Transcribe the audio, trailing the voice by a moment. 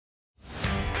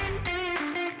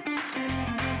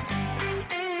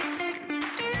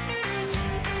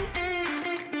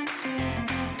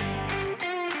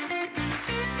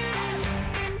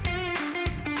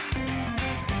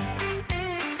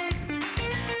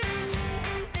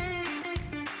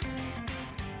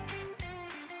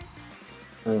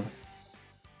Mm.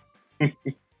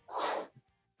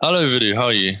 Hello, Vidu. How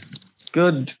are you?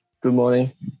 Good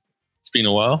morning. It's been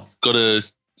a while. Got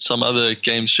some other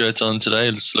game shirt on today.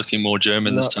 It's looking more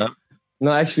German this time.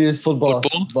 No, actually it's football.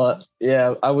 But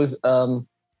yeah, I was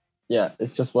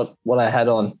it's just what I had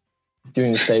on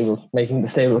doing the stables, making the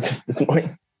stables this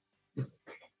morning.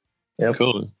 Yep.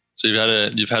 Cool. So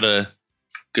you've had a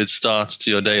good start to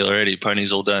your day already.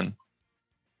 Pony's all done.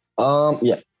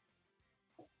 Yeah.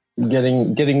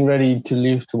 Getting ready to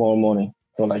leave tomorrow morning.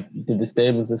 So did the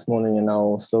stables this morning and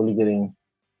now slowly getting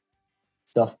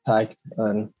stuff packed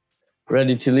and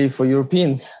ready to leave for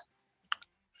Europeans.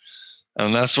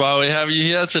 And that's why we have you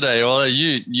here today. Well,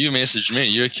 you messaged me.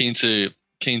 You're keen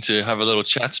to have a little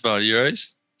chat about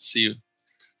Euros. See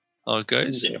how it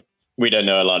goes. Yeah. We don't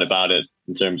know a lot about it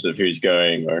in terms of who's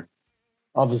going or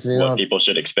obviously what people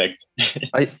should expect.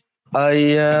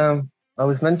 I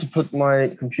was meant to put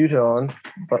my computer on,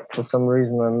 but for some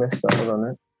reason I missed out on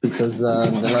it because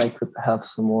then I could have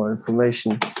some more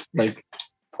information, like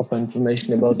proper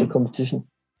information about the competition.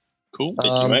 Cool.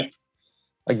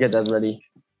 I get that ready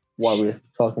while we're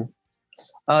talking.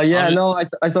 I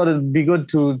thought it'd be good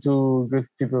to give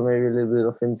people maybe a little bit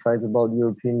of insight about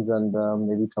Europeans and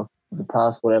maybe talk the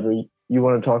past, whatever you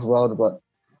want to talk about. But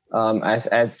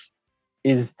as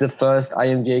is the first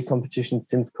IMGA competition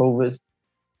since COVID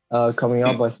coming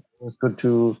up, I think it was good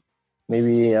to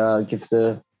maybe give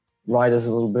the riders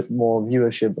a little bit more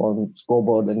viewership on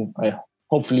Scoreboard and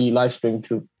hopefully live stream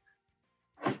too.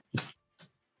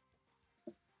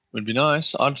 Would be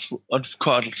nice. I'd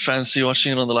quite fancy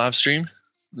watching it on the live stream.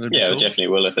 Yeah, cool. Definitely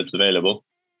will if it's available.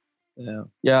 Yeah.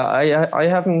 I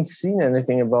haven't seen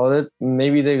anything about it.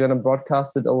 Maybe they're gonna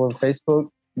broadcast it over Facebook,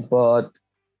 but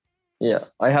yeah,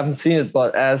 I haven't seen it.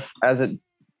 But as it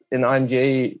in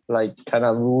IMGA kind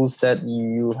of rules set,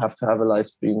 you have to have a live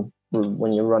stream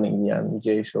when you're running the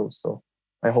IMGA show. So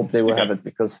I hope they will have it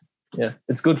because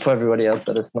it's good for everybody else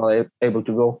that is not able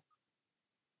to go.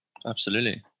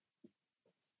 Absolutely.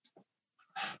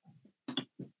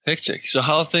 Hectic. So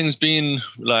how have things been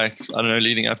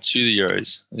leading up to the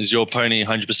Euros? Is your pony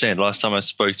 100%? Last time I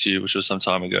spoke to you, which was some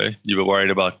time ago, you were worried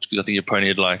about, because I think your pony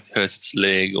had hurt its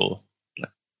leg or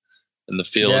in the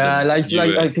field. Yeah,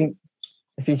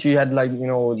 I think she had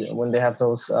when they have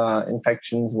those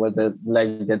infections where the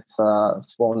leg gets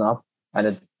swollen up and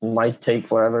it might take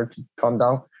forever to calm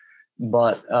down.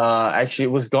 But actually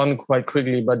it was gone quite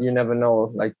quickly, but you never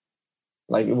know.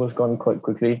 It was gone quite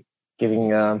quickly,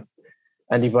 giving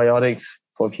antibiotics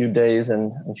for a few days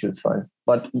and she was fine.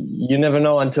 But you never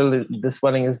know until the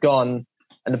swelling is gone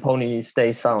and the pony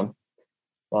stays sound.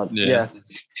 But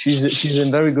she's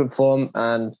in very good form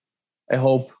and I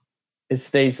hope it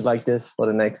stays like this for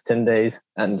the next 10 days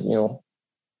and,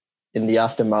 in the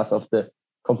aftermath of the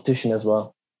competition as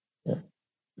well. Yeah.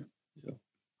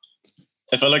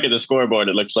 If I look at the scoreboard,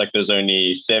 it looks like there's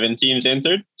only 7 teams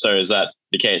entered. So is that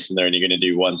the case? And they're only going to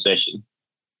do one session?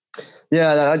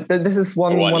 Yeah, this is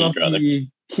one of the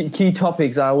key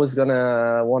topics I was going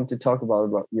to want to talk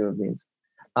about Europeans.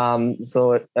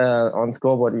 So on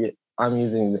Scoreboard, I'm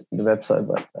using the website,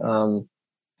 but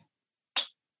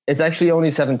it's actually only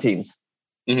 7 teams.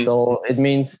 Mm-hmm. So it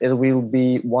means it will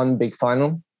be one big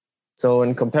final. So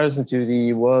in comparison to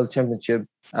the World Championship,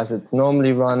 as it's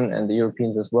normally run, and the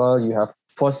Europeans as well, you have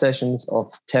 4 sessions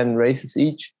of 10 races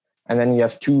each, and then you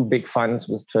have 2 big finals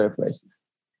with 12 races.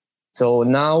 So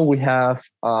now we have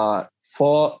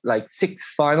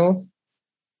 6 finals,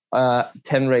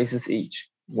 10 races each,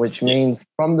 which means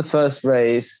from the first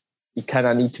race, you kind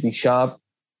of need to be sharp.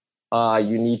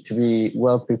 You need to be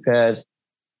well prepared.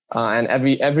 And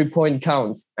every point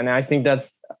counts. And I think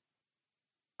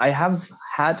I have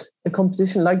had a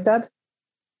competition like that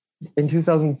in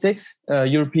 2006,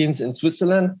 Europeans in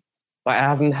Switzerland, but I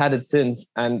haven't had it since.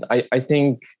 And I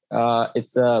think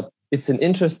it's an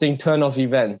interesting turn of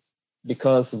events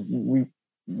because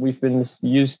we've been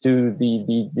used to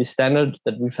the standard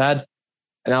that we've had.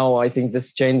 And now I think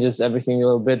this changes everything a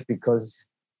little bit because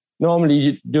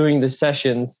normally during the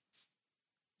sessions,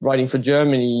 riding for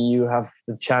Germany, you have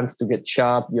the chance to get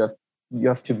sharp. You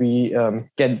have to be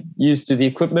get used to the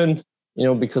equipment,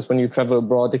 because when you travel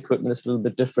abroad, the equipment is a little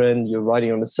bit different. You're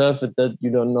riding on a surface that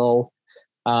you don't know,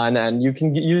 and you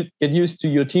can get used to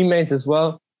your teammates as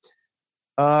well.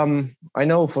 I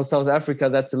know for South Africa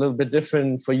that's a little bit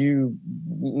different. For you,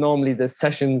 normally the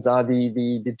sessions are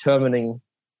the determining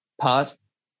part.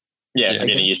 Yeah,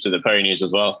 getting used to the ponies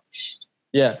as well.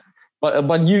 Yeah.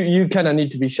 But you kind of need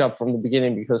to be sharp from the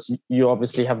beginning because you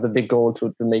obviously have the big goal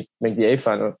to make the A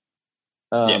final.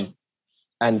 And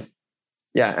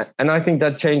I think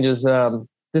that changes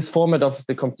this format of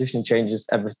the competition changes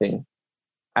everything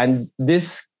And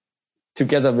this,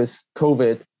 together with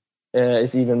COVID,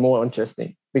 is even more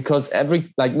interesting because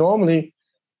normally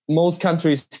most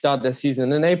countries start their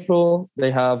season in April.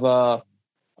 They have, I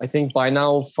think by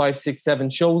now, 5, 6, 7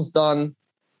 shows done.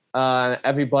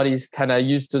 Everybody's kind of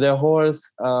used to their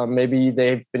horse. Maybe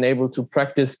they've been able to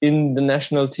practice in the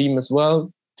national team as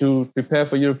well to prepare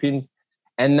for Europeans.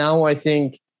 And now I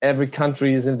think every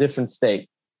country is in a different state.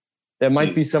 There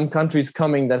might be some countries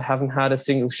coming that haven't had a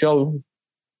single show.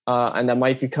 And there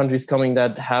might be countries coming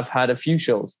that have had a few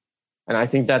shows. And I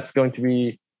think that's going to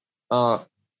be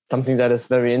something that is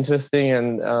very interesting.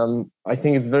 And I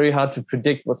think it's very hard to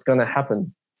predict what's going to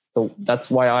happen. So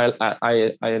that's why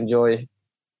I enjoy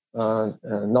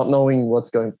not knowing what's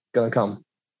going to come.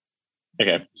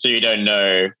 Okay, so you don't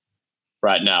know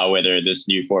right now whether this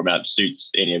new format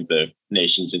suits any of the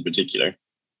nations in particular?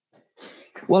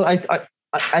 Well,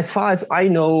 as far as I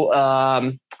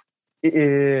know,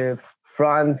 if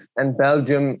France and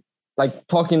Belgium, like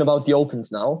talking about the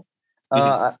Opens now,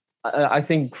 I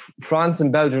think France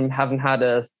and Belgium haven't had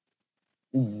a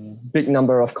big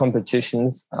number of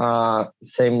competitions.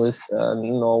 Same with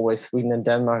Norway, Sweden, and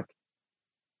Denmark.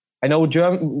 I know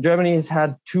Germany has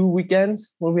had 2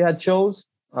 weekends where we had shows.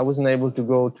 I wasn't able to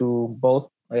go to both.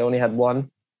 I only had one.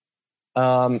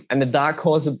 And the dark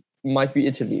horse might be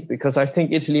Italy, because I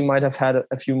think Italy might have had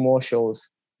a few more shows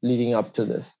leading up to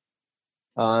this.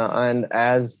 And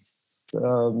as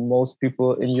most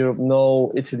people in Europe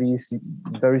know, Italy is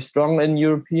very strong in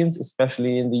Europeans,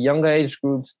 especially in the younger age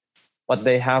groups. But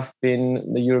they have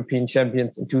been the European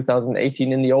champions in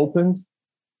 2018 in the Opens.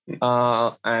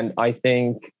 And I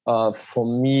think for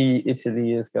me,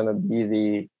 Italy is going to be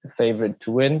the favorite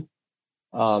to win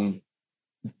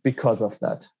because of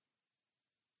that.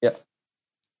 Yeah.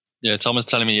 Yeah, Tom was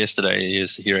telling me yesterday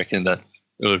he reckoned that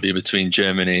it would be between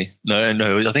Germany.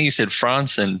 No, I think he said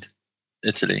France and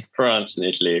Italy. France and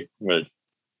Italy would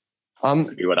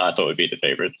be what I thought would be the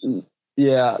favorites.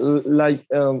 Yeah, like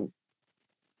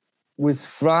with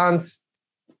France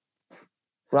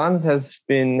has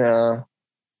been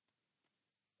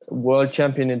world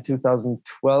champion in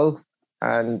 2012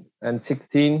 and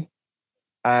 16,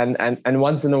 and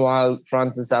once in a while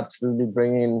France is absolutely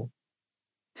bringing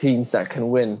teams that can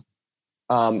win,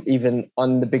 even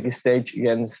on the biggest stage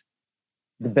against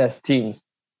the best teams.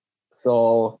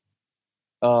 So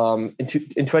in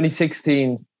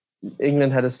 2016,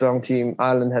 England had a strong team,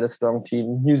 Ireland had a strong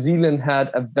team, New Zealand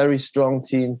had a very strong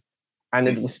team, and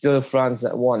it was still France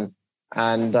that won.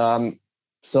 And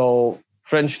so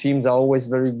French teams are always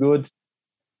very good.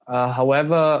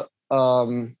 However,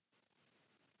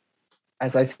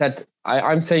 as I said,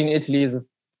 I'm saying Italy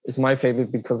is my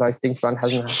favorite because I think France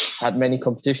hasn't had many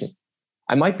competitions.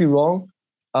 I might be wrong.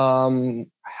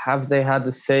 Have they had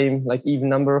the same, like, even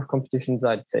number of competitions?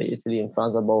 I'd say Italy and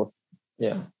France are both,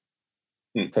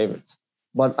 favorites.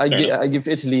 But I give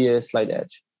Italy a slight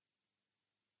edge.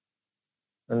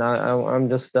 And I'm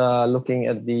just looking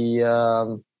at the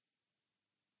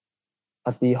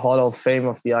Hall of Fame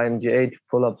of the IMGA to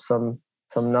pull up some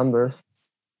numbers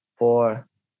for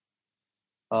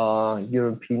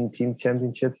European Team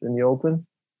Championships in the Open.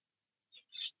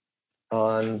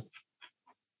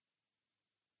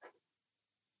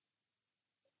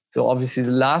 So obviously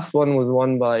the last one was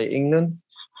won by England,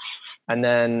 and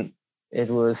then it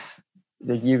was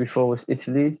the year before was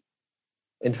Italy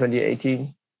in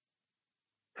 2018.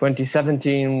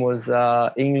 2017 was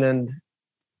England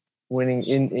winning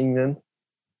in England,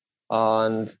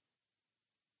 and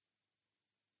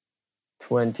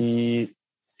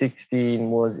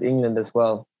 2016 was England as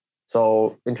well.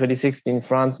 So in 2016,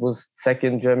 France was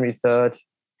second, Germany third,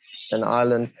 and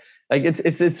Ireland. Like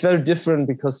it's very different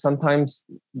because sometimes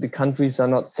the countries are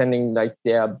not sending like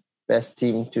their best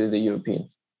team to the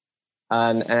Europeans,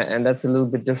 and that's a little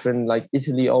bit different. Like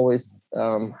Italy always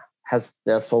has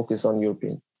their focus on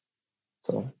Europeans.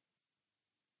 So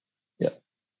yeah.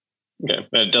 Okay,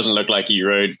 it doesn't look like you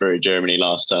rode for Germany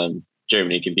last time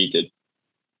Germany competed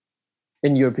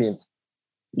in Europeans.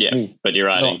 Yeah, but you're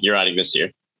riding this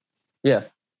year. Yeah,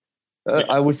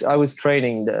 I was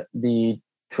training the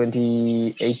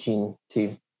 2018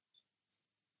 team.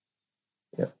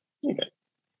 Yeah. Okay.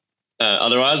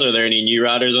 Otherwise, are there any new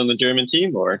riders on the German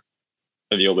team, or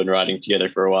have you all been riding together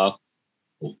for a while?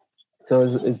 So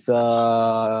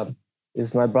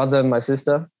it's my brother and my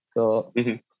sister. So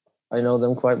I know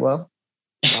them quite well.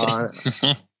 And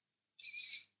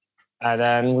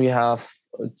then we have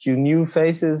 2 new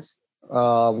faces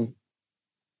riding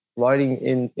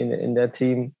in their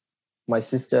team. My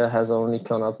sister has only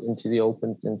come up into the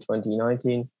Opens in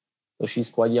 2019, so she's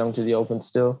quite young to the Open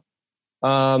still.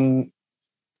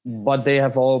 but they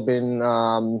have all been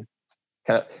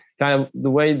kind of the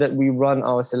way that we run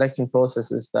our selection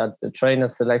process is that the trainer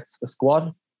selects a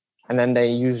squad, and then they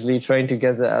usually train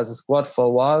together as a squad for a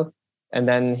while, and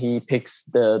then he picks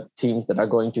the teams that are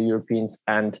going to Europeans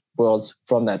and Worlds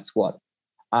from that squad.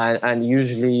 And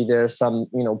usually there's some,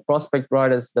 prospect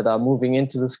riders that are moving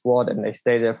into the squad and they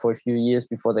stay there for a few years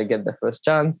before they get their first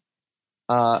chance.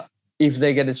 If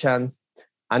they get a chance.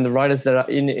 And the riders that are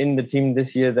in the team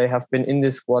this year, they have been in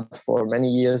this squad for many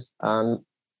years. And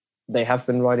they have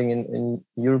been riding in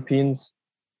Europeans,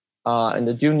 and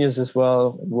the juniors as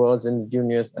well, Worlds in the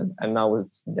juniors. And now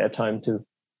it's their time to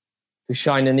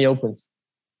shine in the opens.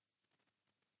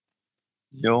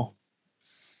 Yo.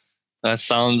 That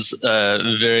sounds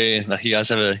very like you guys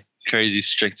have a crazy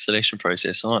strict selection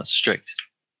process. Well, not strict,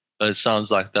 but it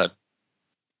sounds like that.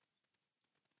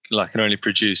 Like can only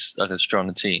produce like a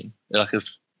stronger team. Like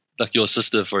your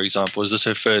sister, for example, is this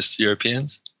her first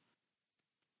Europeans?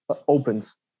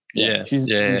 Opens. Yeah, she's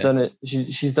done it.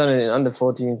 She's done it in under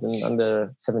 14s and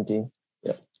under 17.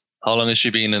 Yeah. How long has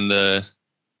she been in the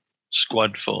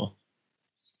squad for?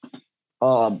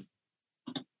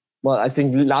 Well, I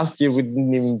think last year we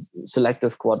didn't even select a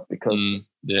squad because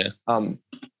and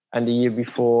the year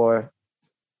before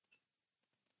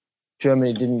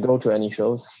Germany didn't go to any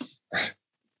shows.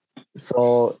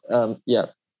 So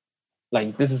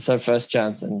like this is her first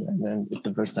chance, and then it's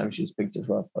the first time she's picked as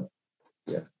well. But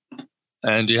yeah.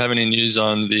 And do you have any news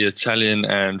on the Italian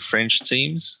and French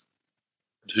teams?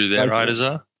 Who their riders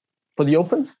are? For the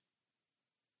Opens?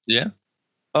 Yeah.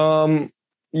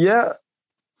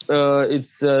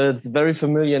 It's very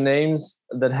familiar names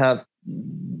that have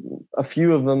a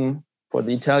few of them for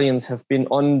the Italians have been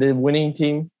on the winning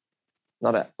team.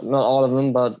 Not all of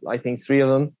them, but I think 3 of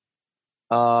them.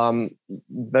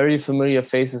 Very familiar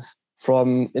faces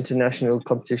from international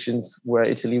competitions where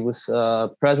Italy was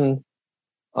present.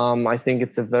 I think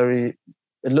it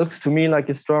looks to me like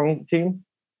a strong team.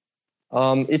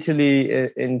 Italy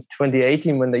in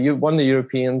 2018, when they won the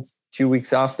Europeans, 2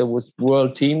 weeks after was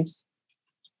World Teams.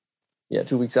 Yeah,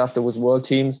 2 weeks after was World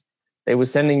Teams. They were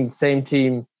sending the same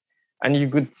team, and you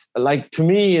could, to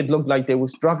me, it looked like they were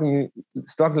struggling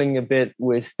a bit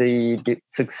with the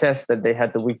success that they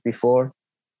had the week before.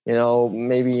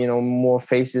 Maybe more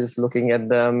faces looking at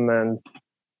them, and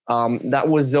that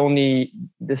was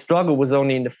the struggle was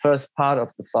only in the first part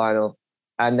of the final,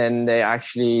 and then they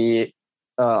actually,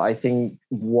 I think,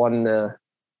 won the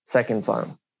second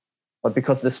final. But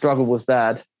because the struggle was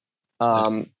bad,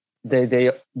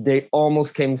 they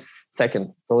almost came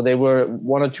second. So they were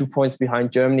 1 or 2 points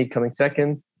behind Germany coming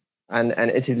second, and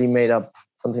Italy made up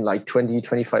something like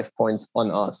 20-25 points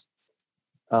on us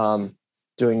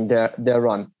during their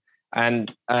run.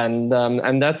 And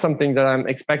that's something that I'm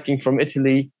expecting from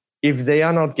Italy. If they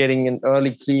are not getting an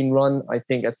early clean run, I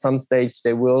think at some stage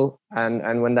they will.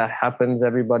 And when that happens,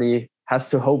 everybody has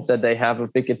to hope that they have a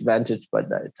big advantage by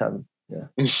that time. Yeah.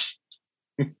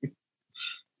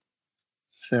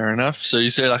 Fair enough. So you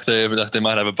say they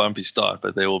might have a bumpy start,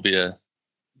 but there'll be a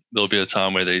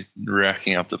time where they're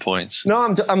racking up the points.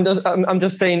 No, I'm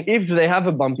just saying if they have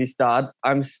a bumpy start,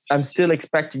 I'm still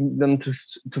expecting them to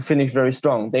finish very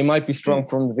strong. They might be strong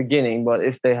from the beginning, but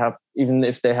even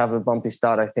if they have a bumpy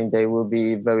start, I think they will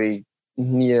be very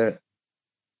near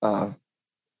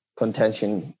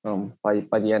contention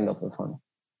by the end of the final.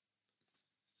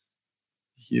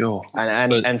 Yo.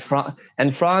 And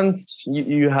France,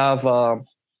 you have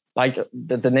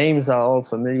the names are all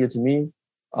familiar to me.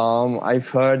 I've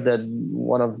heard that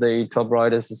one of the top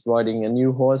riders is riding a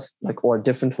new horse, or a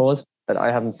different horse that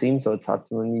I haven't seen, so it's hard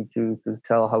for me to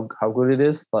tell how good it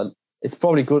is, but it's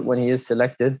probably good when he is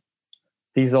selected.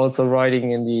 He's also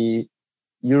riding in the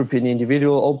European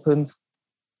Individual Opens,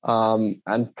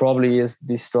 and probably is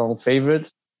the strong favorite,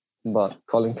 but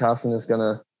Colin Carson is going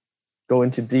to go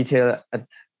into detail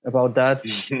about that.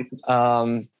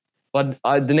 But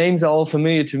the names are all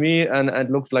familiar to me, and it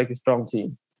looks like a strong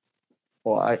team.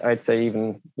 Or I'd say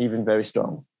even very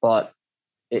strong. But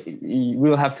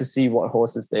we'll have to see what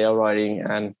horses they are riding.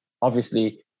 And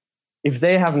obviously, if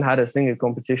they haven't had a single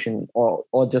competition or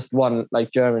just one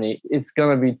like Germany, it's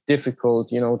going to be difficult,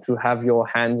 to have your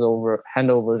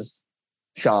handovers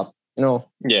sharp.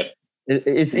 Yeah.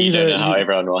 It's you either don't know how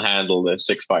everyone will handle the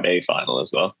 6-part A final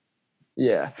as well.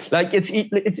 Yeah,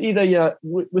 it's either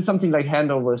with something like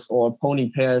handovers or pony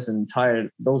pairs and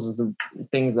tire. Those are the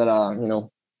things that are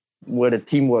where the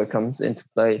teamwork comes into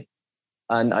play.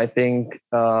 And I think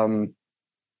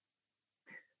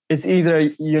it's either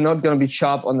you're not going to be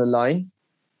sharp on the line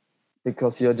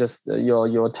because you're just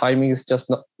your timing is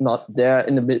just not there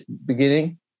in the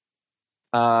beginning,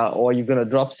 or you're going to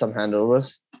drop some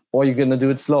handovers, or you're going to do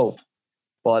it slow.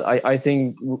 But I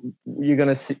think you're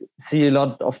going to see a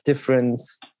lot of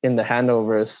difference in the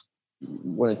handovers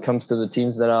when it comes to the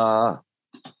teams that are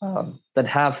that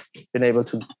have been able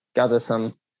to gather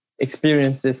some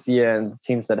experience this year and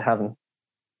teams that haven't.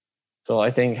 So I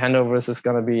think handovers is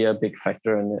going to be a big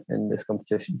factor in this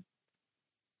competition.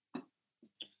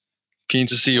 Keen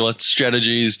to see what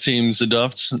strategies teams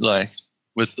adopt, like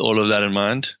with all of that in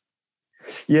mind.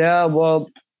 Yeah, well,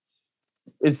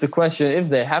 it's the question if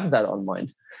they have that on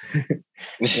mind.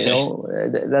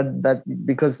 that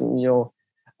because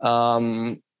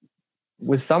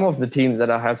with some of the teams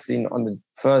that I have seen on the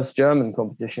first German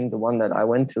competition, the one that I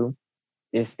went to,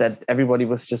 is that everybody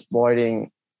was just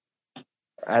voiding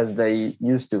as they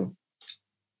used to.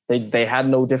 They had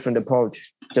no different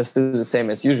approach, just do the same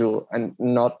as usual and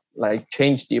not like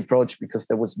change the approach because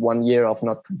there was 1 year of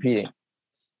not competing.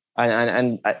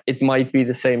 And it might be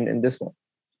the same in this one.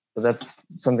 So that's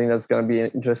something that's going to be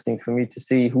interesting for me to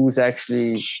see who's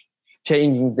actually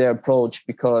changing their approach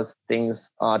because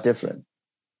things are different.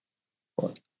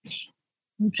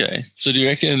 Okay. So do you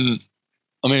reckon,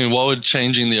 I mean, what would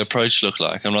changing the approach look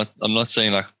like? I'm not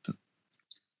saying like,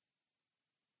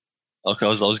 okay, I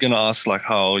was going to ask like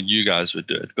how you guys would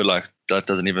do it, but like that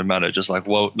doesn't even matter. Just like,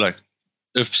 well, like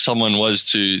if someone was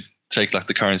to take like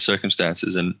the current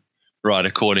circumstances and ride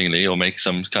accordingly or make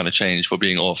some kind of change for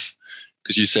being off,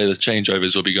 because you say the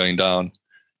changeovers will be going down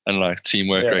and like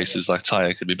teamwork races like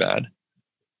tire could be bad.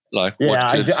 Like,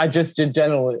 I just the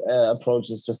general approach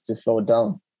is just to slow it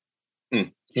down.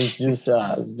 Just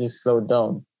slow it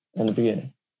down in the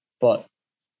beginning. But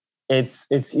it's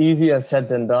easier said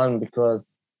than done because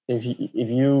if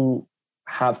you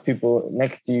have people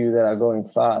next to you that are going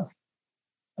fast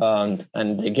and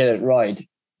they get it right,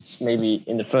 maybe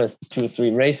in the first 2 or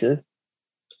 3 races,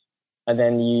 and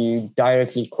then you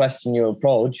directly question your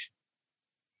approach,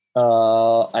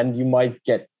 and you might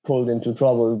get pulled into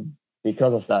trouble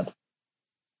because of that.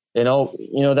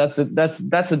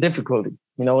 That's a difficulty.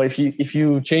 If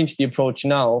you change the approach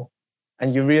now,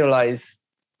 and you realize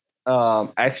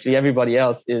actually everybody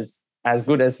else is as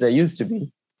good as they used to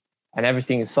be, and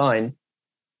everything is fine,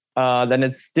 then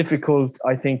it's difficult,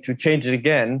 I think, to change it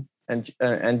again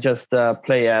and just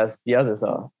play as the others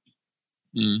are.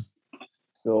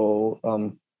 So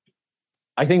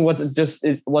I think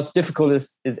what's difficult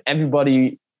is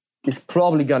everybody is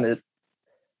probably gonna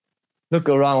look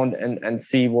around and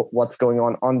see what's going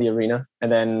on the arena,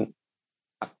 and then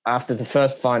after the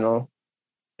first final,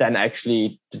 then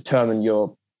actually determine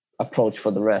your approach for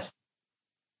the rest.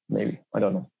 Maybe, I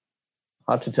don't know,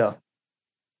 hard to tell.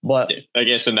 But I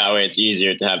guess in that way, it's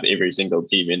easier to have every single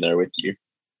team in there with you.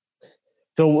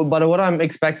 So, but what I'm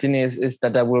expecting is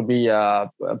that there will be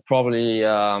probably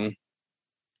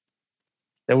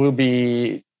there will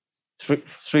be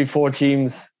 3-4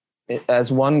 teams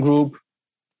as one group.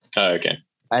 Oh, okay.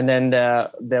 And then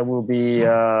there will be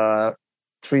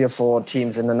 3 or 4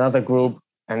 teams in another group,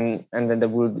 and then there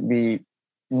will be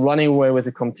running away with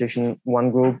the competition one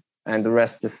group, and the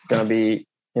rest is going to be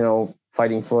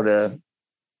fighting for the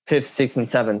 5th, 6th, and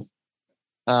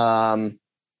 7th.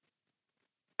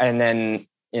 And then,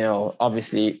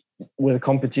 obviously, with the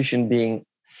competition being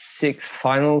 6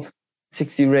 finals,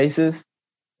 60 races,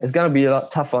 it's going to be a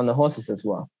lot tougher on the horses as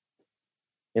well.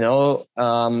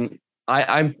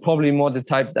 I'm probably more the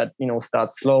type that,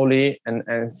 starts slowly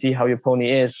and see how your pony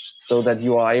is so that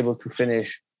you are able to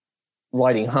finish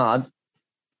riding hard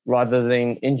rather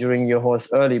than injuring your horse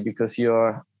early because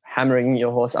you're hammering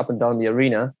your horse up and down the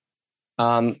arena.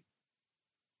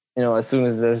 As soon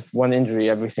as there's one injury,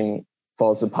 everything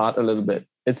falls apart a little bit.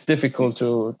 It's difficult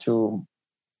to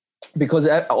because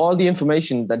all the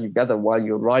information that you gather while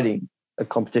you're riding a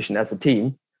competition as a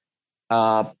team,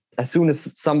 as soon as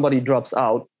somebody drops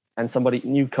out and somebody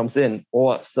new comes in,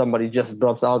 or somebody just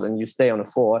drops out and you stay on a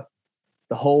 4,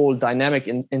 the whole dynamic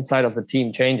inside of the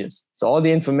team changes. So all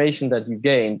the information that you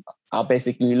gain are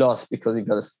basically lost because you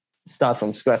got to start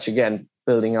from scratch again,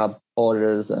 building up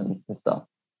orders and stuff.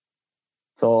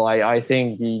 So I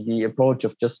think the approach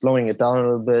of just slowing it down a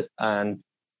little bit and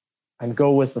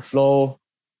go with the flow,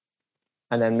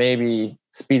 and then maybe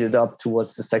speed it up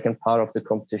towards the second part of the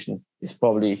competition is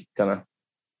probably gonna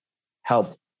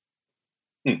help.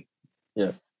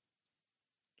 Yeah.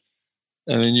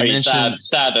 And then you mentioned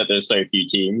sad that there's so few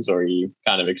teams, or are you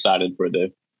kind of excited for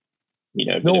the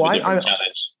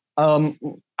challenge?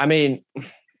 I mean,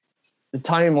 the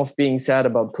time of being sad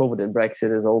about COVID and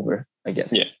Brexit is over, I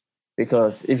guess. Yeah.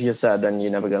 Because if you're sad, then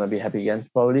you're never gonna be happy again,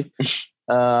 probably.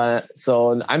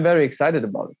 So I'm very excited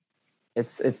about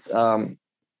it.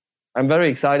 I'm very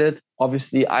excited.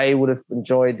 Obviously, I would have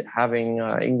enjoyed having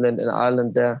England and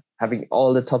Ireland there, having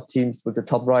all the top teams with the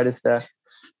top riders there,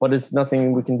 but it's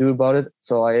nothing we can do about it.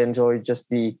 So I enjoy just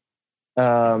the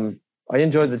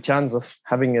chance of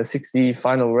having a 60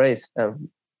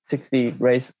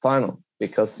 race final,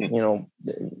 because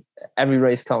every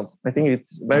race counts. I think it's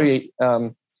very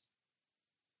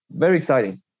very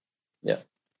exciting. Yeah.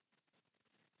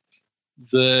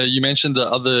 You mentioned the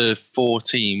other 4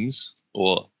 teams,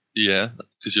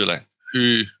 because you're like,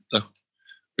 we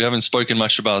haven't spoken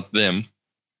much about them.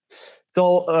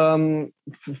 So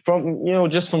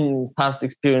from past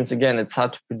experience, again, it's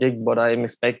hard to predict, but I'm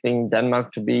expecting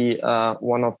Denmark to be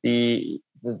one of the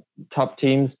top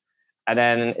teams, and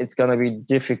then it's going to be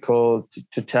difficult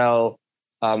to tell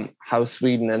how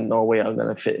Sweden and Norway are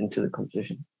going to fit into the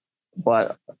competition.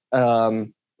 But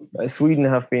Sweden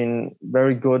have been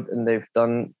very good, and they've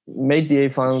made the A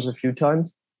finals a few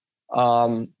times.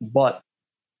 But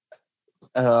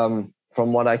from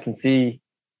what I can see,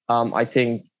 I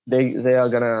think they are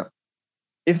gonna,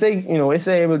 if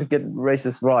they're able to get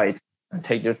races right and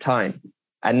take their time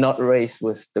and not race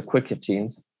with the quicker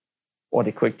teams or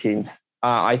the quick teams,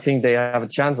 I think they have a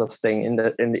chance of staying in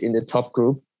the top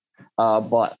group.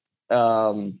 But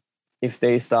if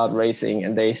they start racing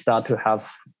and they start to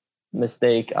have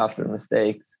mistake after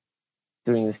mistakes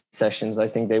during the sessions, I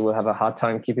think they will have a hard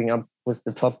time keeping up with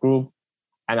the top group.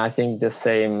 And I think the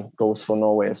same goes for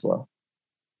Norway as well.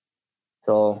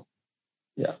 So,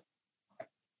 yeah.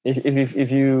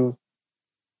 If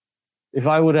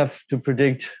I would have to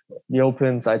predict the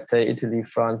Opens, I'd say Italy,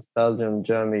 France, Belgium,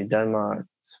 Germany, Denmark,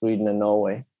 Sweden, and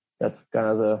Norway. That's kind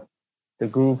of the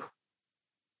group,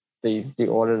 the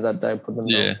order that I put them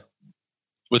down. Yeah.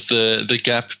 With the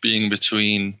gap being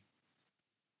between.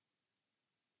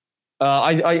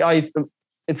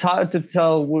 It's hard to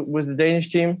tell with the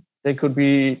Danish team. They could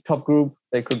be top group.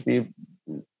 They could be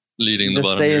leading the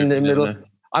bottom. Stay in the middle. Yeah.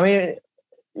 I mean,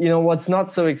 what's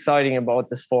not so exciting about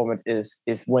this format is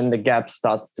when the gap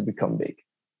starts to become big.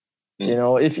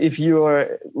 If you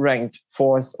are ranked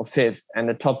 4th or 5th and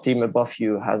the top team above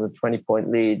you has a 20-point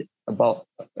lead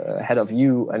ahead of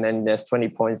you, and then there's 20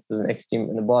 points to the next team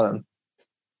in the bottom,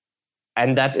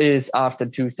 and that is after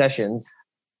 2 sessions,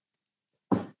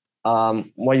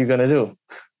 what are you gonna do?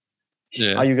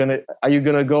 Yeah. Are you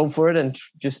gonna go for it and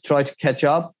just try to catch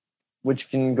up, which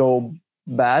can go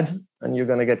bad, and you're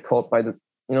gonna get caught by the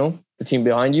team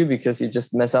behind you because you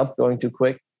just mess up going too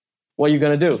quick? What are you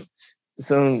gonna do?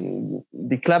 So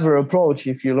the clever approach,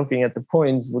 if you're looking at the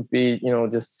points, would be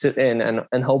just sit in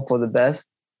and hope for the best.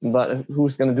 But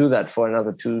who's gonna do that for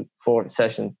another 2-4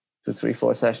 sessions?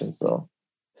 So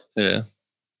yeah,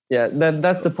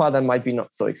 that's the part that might be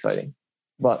not so exciting,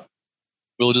 but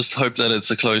we'll just hope that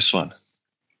it's a close one.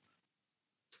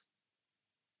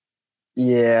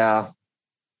 Yeah.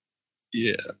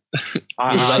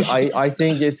 I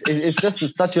think it's just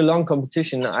such a long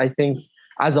competition. I think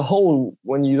as a whole,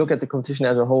 when you look at the competition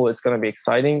as a whole, it's going to be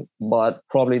exciting, but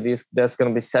probably there's going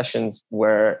to be sessions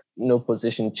where no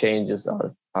position changes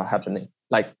are happening.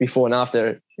 Like before and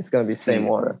after, it's going to be same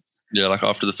order. Yeah, like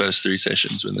after the first 3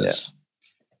 sessions when there's.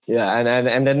 Yeah,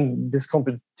 and then this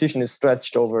competition is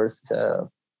stretched over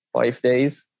 5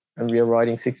 days, and we are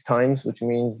riding 6 times, which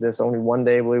means there's only 1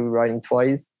 day where we're riding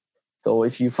twice. So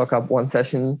if you fuck up 1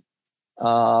 session,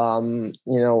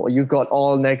 you got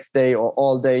all next day or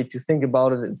all day to think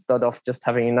about it instead of just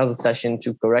having another session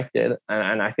to correct it.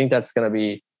 And I think that's going to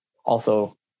be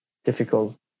also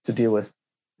difficult to deal with.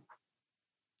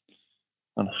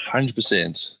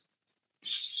 100%.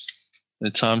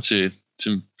 The time to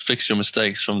fix your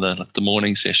mistakes from the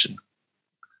morning session.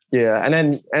 Yeah,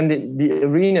 and the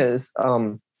arena is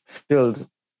filled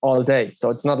all day,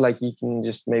 so it's not like you can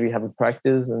just maybe have a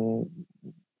practice and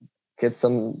get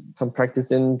some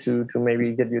practice in to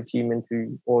maybe get your team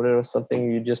into order or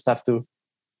something. You just have to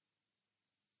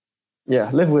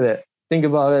live with it, think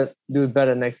about it, do it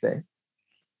better next day.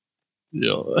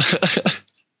 Yeah.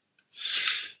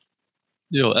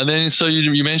 And then so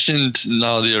you mentioned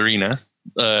now the arena.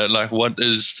 What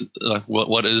is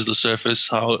the surface?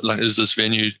 How is this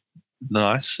venue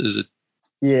nice? Is it?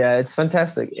 Yeah, it's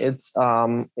fantastic. It's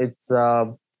a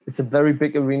very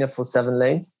big arena for 7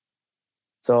 lanes.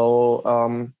 So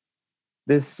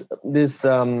this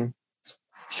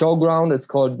showground, it's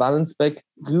called Ballensbæk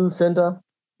Ridecenter,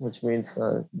 which means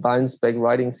Ballensbæk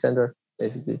Riding Center,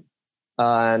 basically.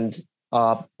 And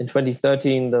in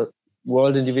 2013, the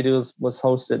World Individuals was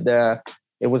hosted there.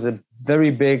 It was a very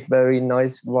big, very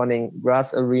nice running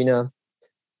grass arena.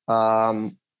 I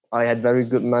had very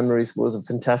good memories. It was a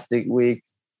fantastic week.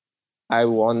 I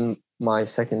won my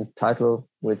 2nd title,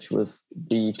 which was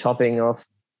the topping of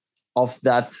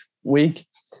that week.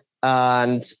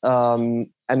 and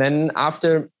then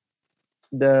after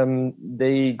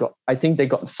I think they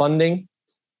got funding,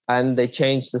 and they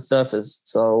changed the surface.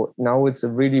 So now it's a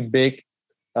really big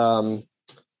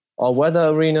all-weather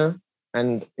arena,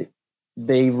 and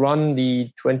they run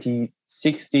the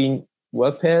 2016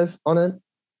 World Pairs on it.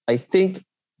 I think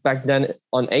back then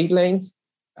on 8 lanes,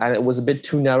 and it was a bit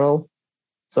too narrow.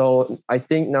 So I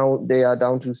think now they are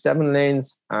down to 7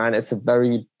 lanes, and it's a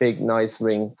very big, nice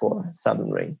ring for 7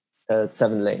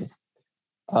 lanes.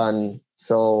 And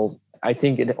so I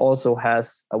think it also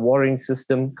has a watering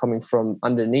system coming from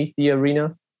underneath the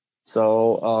arena.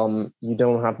 So you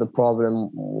don't have the problem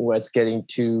where it's getting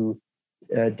too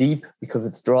deep because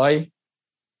it's dry,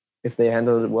 if they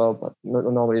handle it well, but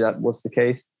normally that was the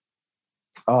case.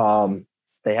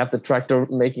 They have the tractor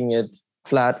making it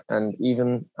flat and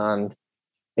even, and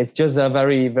it's just a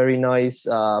very, very nice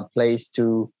place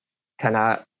to kind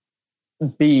of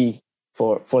be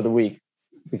for the week,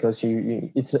 because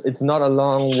it's not a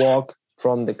long walk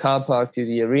from the car park to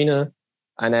the arena,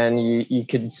 and then you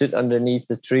can sit underneath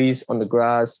the trees on the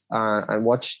grass and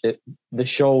watch the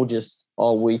show just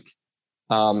all week.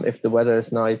 If the weather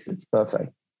is nice, it's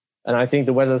perfect, and I think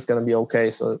the weather is going to be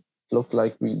okay, so it looks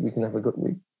like we can have a good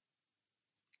week.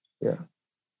 Yeah.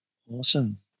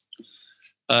 Awesome.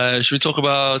 Should we talk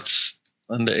about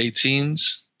under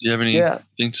 18s? Do you have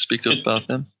anything to speak about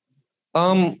them?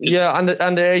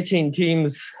 Under 18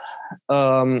 teams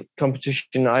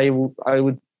competition, I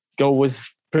would go with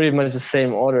pretty much the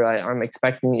same order. I'm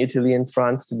expecting Italy and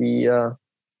France to be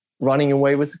running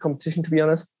away with the competition, to be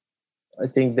honest. I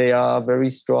think they are very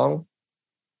strong.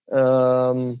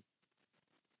 In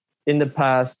the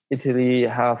past, Italy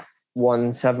have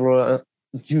won several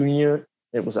junior.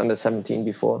 It was under 17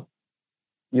 before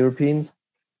Europeans.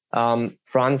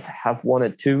 France have won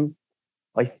it too.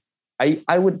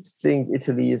 I would think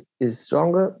Italy is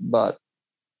stronger, but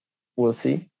we'll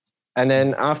see. And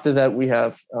then after that, we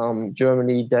have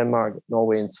Germany, Denmark,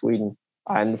 Norway, and Sweden.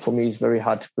 And for me, it's very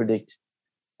hard to predict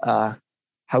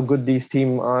how good these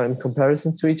teams are in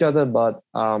comparison to each other. But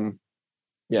I'm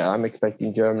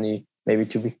expecting Germany maybe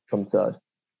to become third.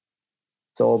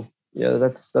 So yeah,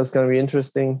 that's going to be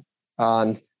interesting.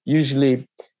 And usually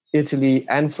Italy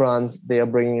and France, they are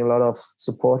bringing a lot of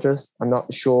supporters. I'm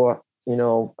not sure,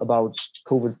 about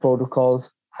COVID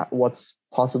protocols, what's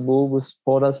possible with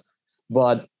supporters,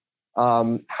 but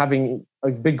having a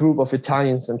big group of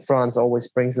Italians in France always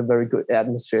brings a very good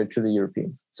atmosphere to the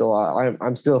Europeans. So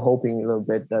I'm still hoping a little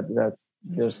bit that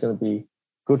there's going to be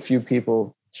good few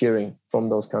people cheering from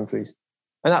those countries.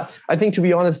 And I think, to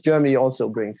be honest, Germany also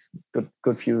brings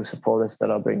good few supporters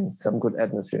that are bringing some good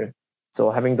atmosphere.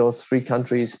 So having those 3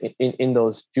 countries in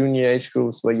those junior age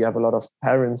groups where you have a lot of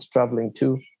parents traveling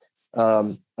too,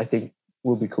 I think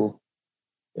will be cool.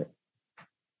 Yeah.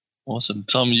 Awesome.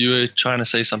 Tom, you were trying to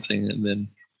say something and then...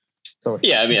 Sorry.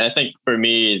 Yeah, I mean, I think for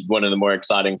me, one of the more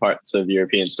exciting parts of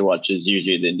Europeans to watch is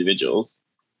usually the individuals.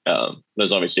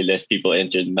 There's obviously less people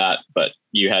entered in that, but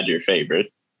you had your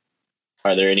favorite.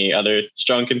 Are there any other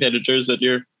strong competitors that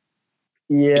you're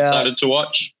excited to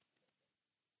watch?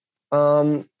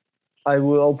 I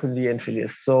will open the entry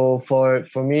list. So for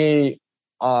me,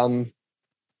 I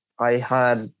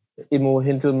had Immo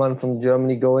Hintelmann from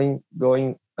Germany going,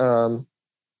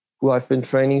 who I've been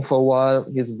training for a while.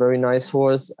 He's a very nice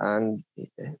horse, and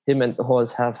him and the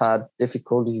horse have had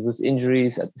difficulties with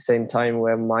injuries at the same time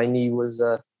where my knee was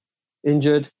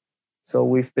injured. So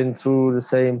we've been through the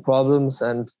same problems,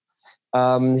 and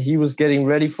he was getting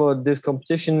ready for this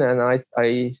competition, and I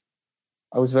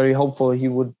was very hopeful he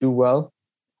would do well.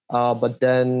 But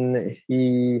then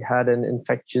he had an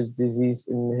infectious disease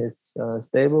in his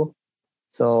stable,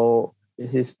 so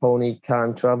his pony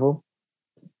can't travel.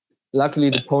 Luckily,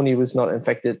 the pony was not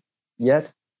infected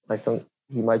yet. I thought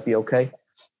he might be okay,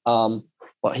 but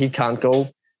he can't go.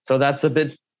 So that's a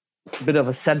bit of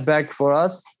a setback for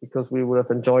us, because we would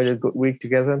have enjoyed a good week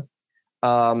together.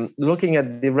 Looking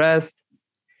at the rest,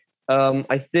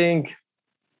 I think,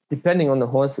 depending on the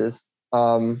horses,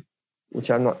 which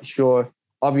I'm not sure.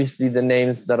 Obviously, the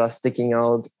names that are sticking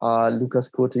out are Lucas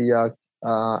Courtillac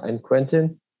and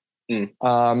Quentin.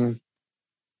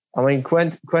 I mean,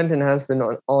 Quentin has been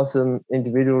an awesome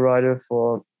individual rider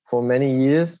for many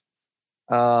years,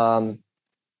 but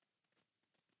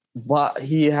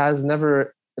he has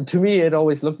never. To me, it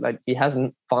always looked like he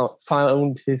hasn't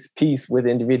found his piece with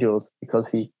individuals, because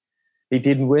he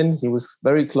didn't win. He was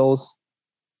very close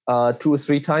 2 or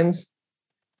 3 times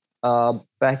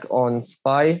back on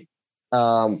Spy.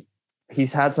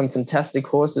 He's had some fantastic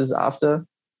horses after.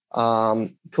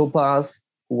 Topaz,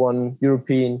 who won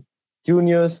European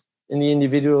Juniors in the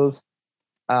individuals.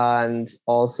 and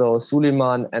also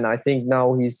Suleiman. And I think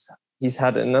now he's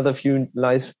had another few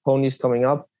nice ponies coming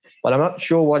up, but I'm not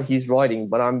sure what he's riding,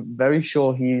 but I'm very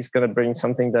sure he's going to bring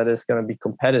something that is going to be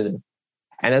competitive.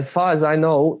 And as far as I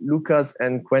know, Lucas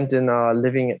and Quentin are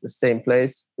living at the same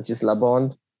place, which is La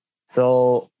Bande.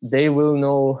 So they will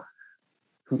know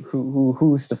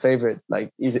who's the favorite,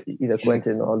 like either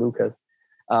Quentin or Lucas.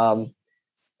 But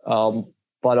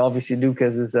obviously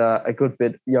Lucas is a good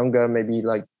bit younger, maybe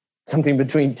like something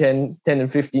between 10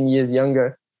 and 15 years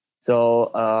younger.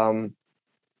 So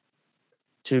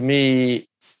to me,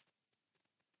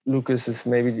 Lucas is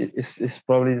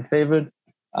probably the favorite.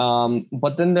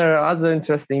 But then there are other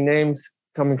interesting names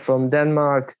coming from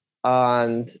Denmark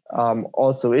and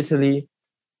also Italy.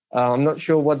 I'm not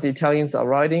sure what the Italians are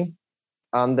riding.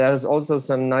 There's also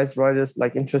some nice riders,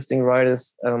 like interesting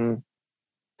riders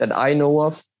that I know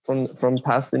of from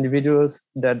past individuals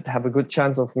that have a good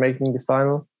chance of making the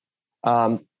final.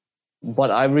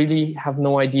 But I really have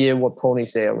no idea what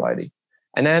ponies they are riding.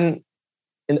 And then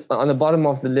on the bottom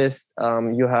of the list,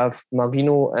 you have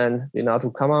Marino and Renato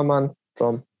Kammermann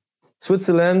from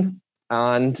Switzerland,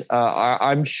 and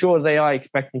I'm sure they are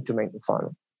expecting to make the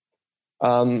final.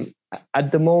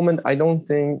 At the moment, I don't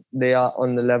think they are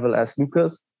on the level as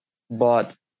Lucas,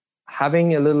 but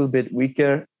having a little bit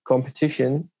weaker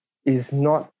competition is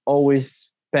not always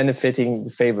benefiting the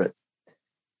favorites.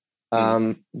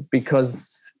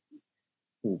 Because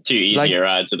too easy a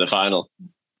ride to the final.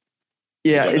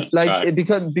 Yeah, it's like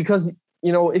because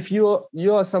if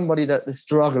you are somebody that is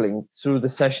struggling through the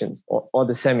sessions or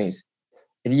the semis,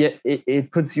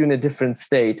 it puts you in a different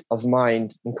state of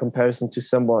mind in comparison to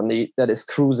somebody that is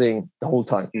cruising the whole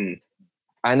time.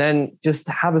 And then just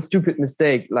have a stupid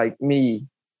mistake like me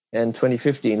in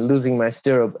 2015, losing my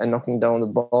stirrup and knocking down the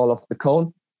ball of the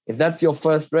cone. If that's your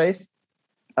first race,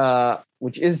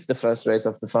 which is the first race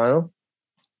of the final,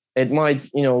 it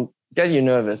might get you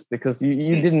nervous because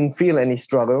you didn't feel any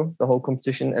struggle the whole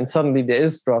competition, and suddenly there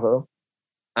is struggle,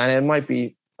 and it might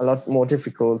be a lot more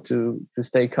difficult to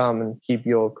stay calm and keep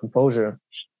your composure.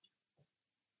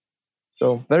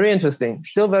 So very interesting,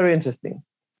 still very interesting.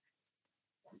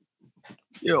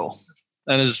 Yo,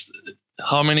 and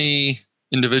how many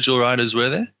individual riders were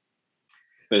there?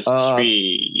 There's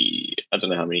 3. I don't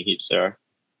know how many heats there are.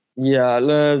 Yeah,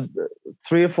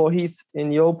 3 or 4 heats in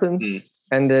the opens,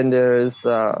 and then there's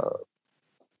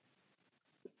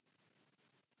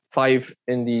 5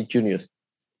 in the juniors.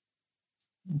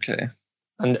 Okay.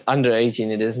 And under 18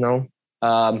 it is now.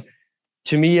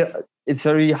 To me, it's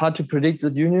very hard to predict the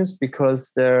juniors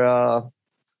because there are,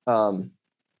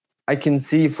 I can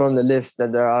see from the list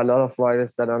that there are a lot of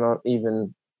riders that are not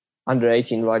even under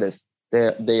 18 riders.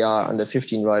 They are under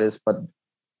 15 riders, but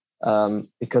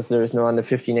because there is no under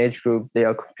 15 age group, they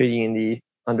are competing in the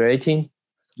under 18.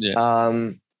 Yeah.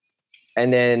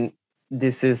 And then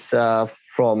this is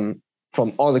from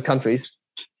all the countries,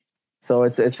 so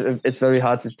it's very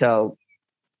hard to tell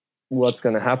what's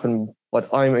going to happen.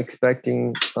 But I'm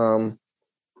expecting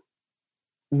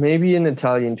maybe an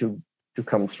Italian to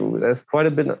come through. There's quite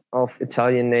a bit of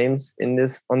Italian names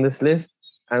on this list,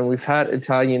 and we've had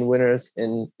Italian winners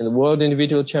in the World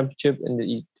Individual Championship in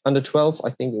the under 12.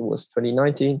 I think it was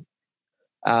 2019,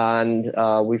 and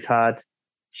we've had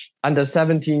under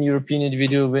 17 European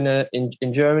individual winner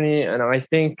in Germany, and I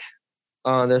think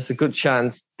there's a good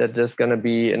chance that there's going to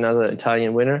be another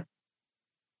Italian winner.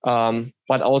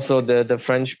 But also the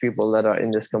French people that are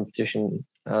in this competition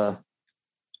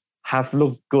have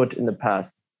looked good in the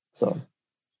past. So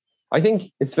I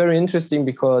think it's very interesting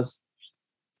because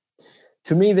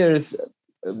to me, there's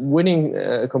winning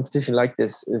a competition like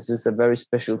this is a very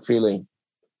special feeling,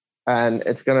 and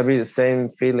it's going to be the same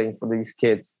feeling for these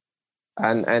kids.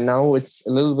 And now it's a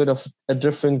little bit of a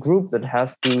different group that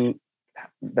has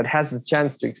the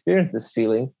chance to experience this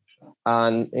feeling.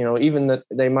 And even that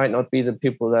they might not be the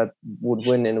people that would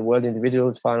win in the World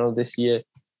Individuals final this year,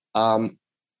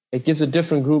 it gives a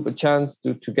different group a chance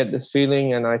to get this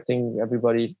feeling. And I think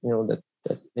everybody that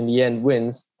in the end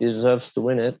wins deserves to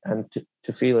win it and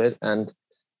to feel it. And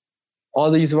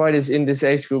all these riders in this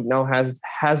age group now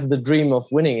has the dream of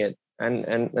winning it, and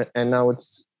now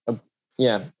it's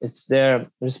their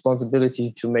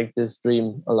responsibility to make this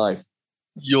dream alive.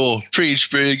 Yo, preach,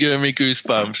 bro. You're giving me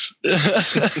goosebumps.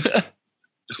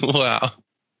 Wow.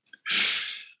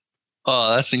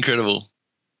 Oh, that's incredible.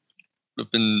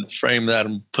 Frame that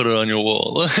and put it on your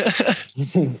wall.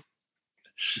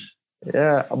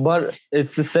 Yeah, but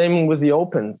it's the same with the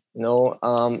Opens.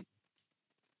 Even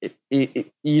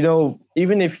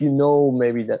if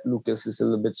maybe that Lucas is a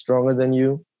little bit stronger than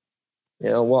you,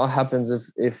 what happens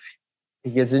if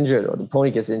he gets injured or the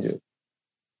pony gets injured?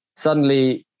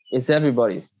 suddenly it's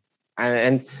everybody's.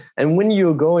 And when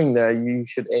you're going there, you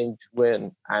should aim to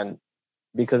win, and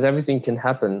because everything can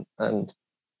happen. And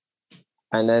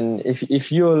then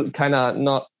if you're kind of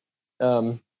not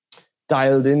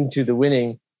dialed into the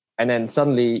winning, and then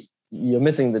suddenly you're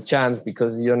missing the chance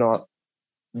because you're not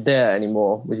there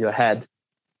anymore with your head,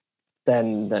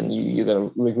 then you're going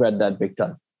to regret that big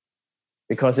time.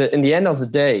 Because in the end of the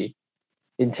day,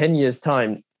 in 10 years'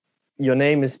 time, your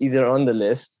name is either on the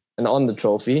list and on the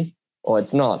trophy, or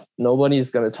it's not. Nobody is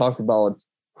going to talk about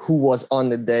who was on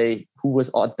the day, who was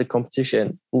at the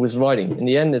competition, who was riding. In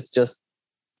the end, it's just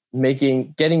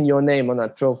getting your name on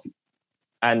that trophy.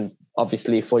 And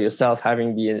obviously for yourself,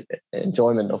 having the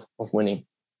enjoyment of winning.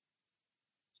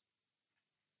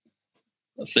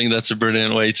 I think that's a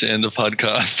brilliant way to end the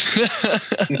podcast.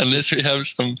 Unless we have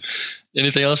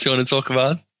anything else you want to talk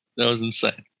about? That was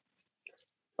insane.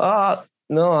 No,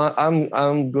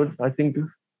 I'm good. I think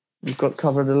we got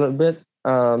covered a little bit.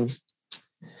 No,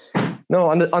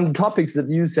 on the topics that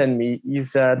you sent me, you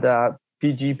said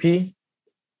PGP,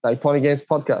 like Pony Games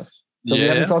Podcast. So we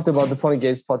haven't talked about the Pony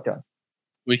Games Podcast.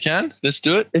 We can. Let's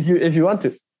do it. If you want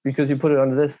to, because you put it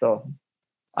on this. So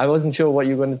I wasn't sure what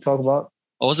you were going to talk about.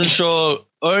 I wasn't sure.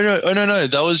 Oh no.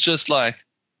 That was just like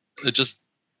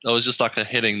a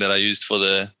heading that I used for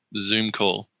the Zoom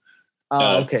call.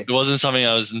 Okay. It wasn't something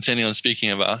I was intending on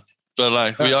speaking about.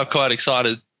 But we are quite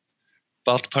excited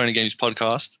about the Pony Games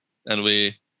Podcast, and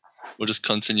we'll just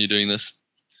continue doing this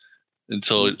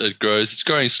until it grows. It's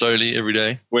growing slowly every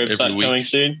day. Website coming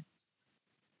soon.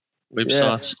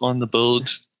 Websites on the build.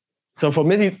 So for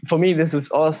me, this is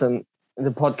awesome,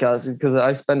 the podcast, because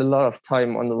I spend a lot of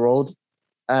time on the road,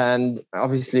 and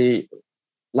obviously,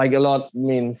 like a lot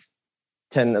means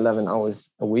 10, 11 hours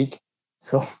a week.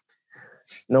 So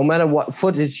no matter what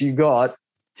footage you got,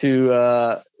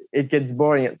 it gets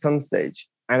boring at some stage.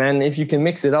 And then if you can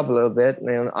mix it up a little bit,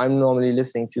 I'm normally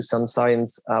listening to some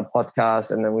science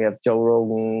podcasts, and then we have Joe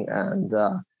Rogan and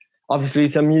obviously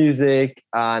some music,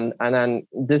 and then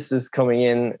this is coming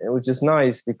in, which is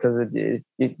nice because it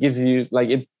gives you, like,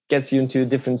 it gets you into a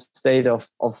different state of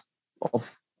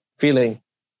feeling.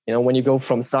 When you go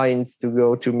from science to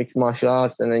go to mixed martial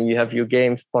arts, and then you have your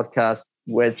games podcast,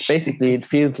 where it's basically, it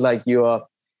feels like you're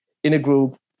in a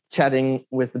group chatting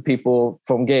with the people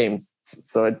from games.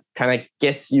 So it kind of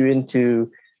gets you into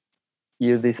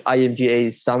this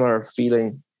IMGA summer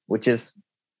feeling, which is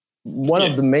one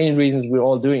of the main reasons we're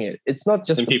all doing it. It's not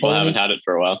just some people haven't had it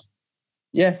for a while.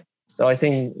 Yeah. So I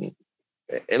think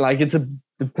it's the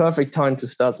perfect time to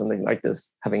start something like this,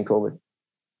 having COVID.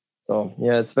 So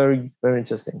yeah, it's very, very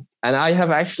interesting. And I have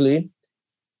actually,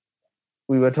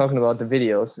 we were talking about the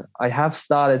videos. I have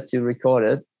started to record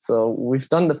it. So we've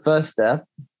done the first step,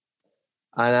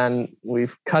 and then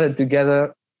we've cut it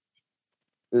together,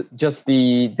 just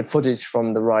the footage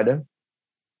from the rider.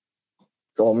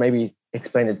 So maybe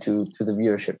explain it to the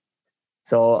viewership.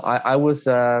 So I was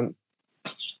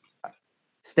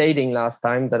stating last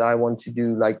time that I want to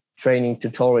do like training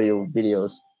tutorial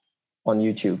videos on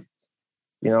YouTube,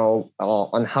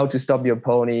 on how to stop your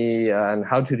pony and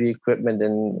how to do equipment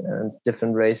in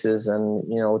different races and,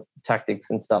 tactics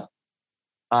and stuff.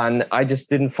 And I just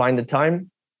didn't find the time.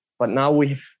 But now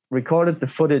we've recorded the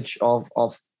footage of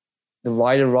the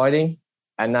rider riding,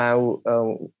 and now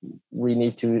we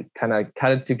need to kind of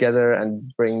cut it together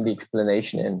and bring the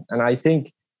explanation in. And I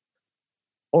think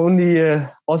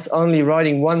us only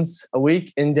riding once a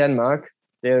week in Denmark,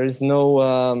 there is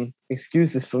no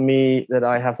excuses for me that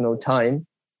I have no time.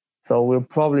 So we'll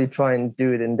probably try and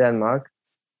do it in Denmark,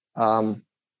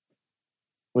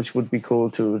 which would be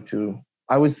cool to.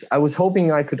 I was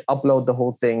hoping I could upload the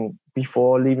whole thing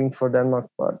before leaving for Denmark,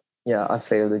 but yeah, I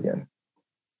failed again.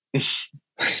 It's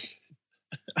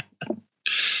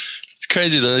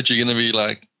crazy though that you're going to be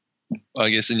like, I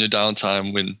guess in your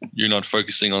downtime when you're not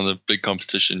focusing on the big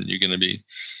competition, you're going to be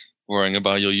worrying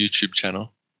about your YouTube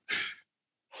channel.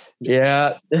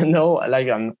 Yeah, no,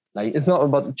 it's not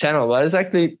about the channel, but it's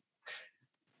actually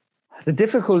the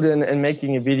difficulty in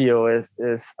making a video is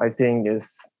I think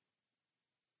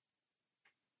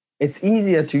it's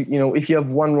easier to, if you have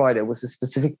one rider with a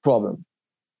specific problem,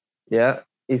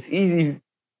 it's easy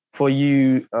for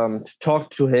you to talk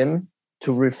to him,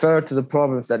 to refer to the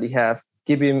problems that he have,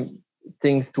 give him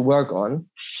things to work on,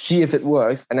 see if it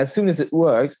works. And as soon as it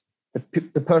works,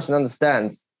 the person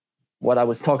understands what I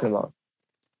was talking about.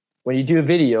 When you do a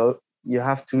video, you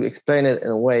have to explain it in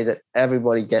a way that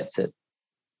everybody gets it.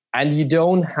 And you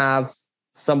don't have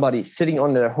somebody sitting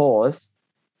on their horse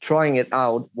trying it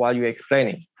out while you're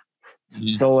explaining.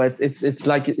 Mm-hmm. So it's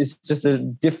like it's just a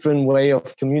different way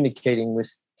of communicating with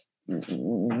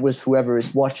with whoever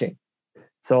is watching.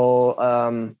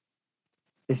 So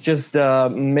it's just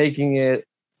making it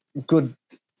good,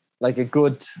 like a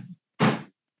good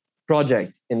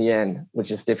project in the end,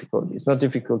 which is difficult. It's not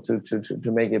difficult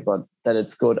to make it, but that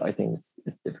it's good, I think it's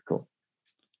difficult.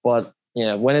 But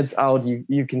yeah, when it's out,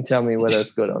 you can tell me whether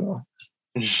it's good or not.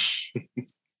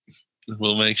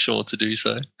 We'll make sure to do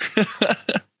so.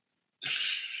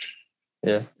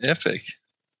 Yeah. Epic.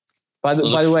 By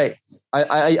the way,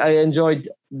 I enjoyed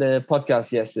the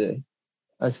podcast yesterday.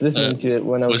 I was listening to it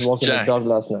when I was walking the dog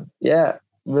last night. Yeah,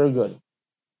 very good.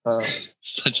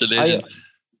 Such a legend.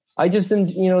 I just didn't,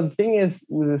 the thing is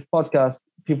with this podcast,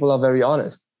 people are very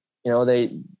honest.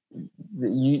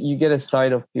 You get a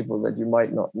side of people that you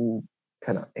might not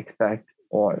kind of expect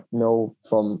or know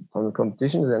from the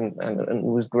competitions, and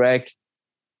with Greg,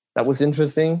 that was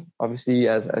interesting. Obviously,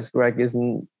 as Greg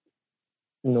isn't,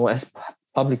 as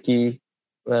publicly,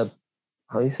 how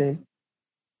do you say?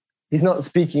 He's not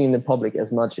speaking in the public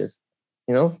as much as,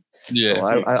 Yeah. So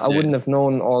I wouldn't have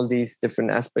known all these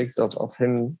different aspects of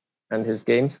him and his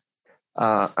games.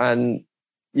 And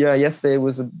yeah, yesterday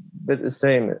was a bit the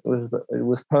same. It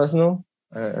was personal,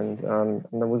 and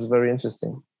that was very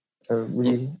interesting. I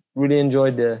really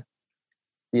enjoyed the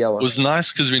hour. It was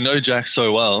nice because we know Jack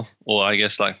so well, or I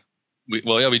guess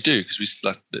we do, because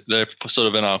they're sort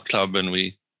of in our club, and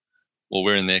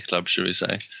we're in their club, should we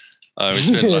say? We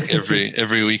spend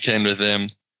every weekend with them.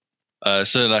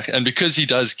 And because he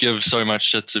does give so much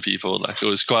shit to people, it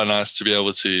was quite nice to be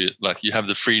able to, you have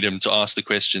the freedom to ask the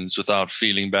questions without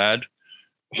feeling bad.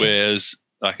 Whereas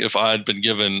if I had been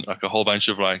given a whole bunch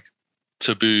of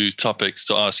taboo topics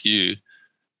to ask you,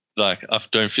 I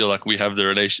don't feel like we have the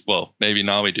relation. Well, maybe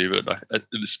now we do, but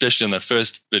especially in that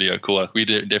first video call, we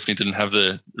definitely didn't have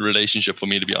the relationship for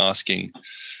me to be asking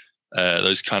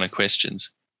those kind of questions.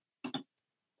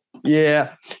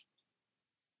 Yeah.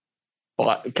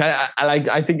 But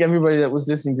I think everybody that was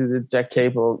listening to the Jack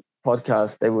Capel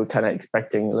podcast, they were kind of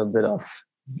expecting a little bit of.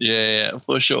 Yeah,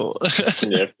 for sure.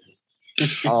 Yeah.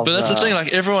 But that's the thing.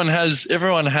 Everyone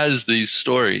has these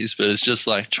stories, but it's just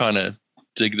trying to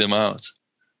dig them out.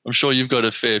 I'm sure you've got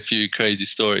a fair few crazy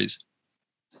stories.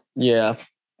 Yeah,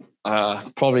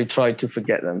 probably try to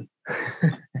forget them.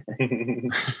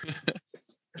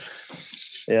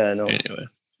 Yeah, no. Anyway,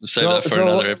 we'll save that for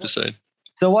another episode.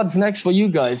 So what's next for you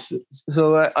guys?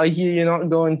 So I hear you're not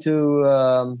going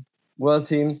to World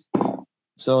Teams.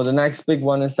 So the next big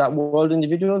one is that World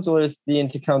Individuals, or is the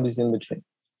Intercounties in between?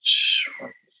 I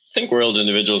think World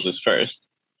Individuals is first.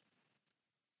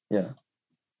 Yeah.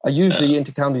 Usually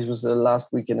Intercounties was the last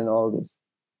weekend in August.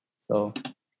 So.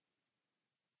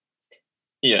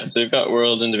 Yeah, so we've got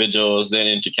World Individuals, then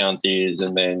Intercounties,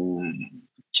 and then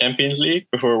Champions League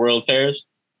before World Pairs.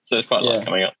 So there's quite a lot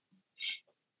coming up.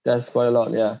 That's quite a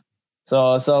lot, yeah.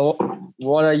 So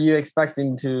what are you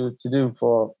expecting to do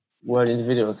for World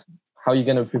Individuals? How are you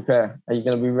going to prepare? Are you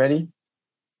going to be ready?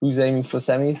 Who's aiming for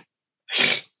semis?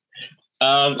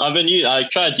 I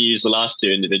tried to use the last two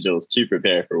individuals to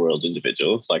prepare for World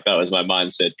Individuals. That was my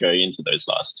mindset going into those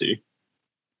last two.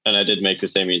 And I did make the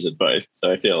semis at both,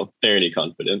 so I feel fairly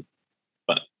confident.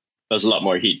 But there's a lot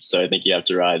more heat, so I think you have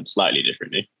to ride slightly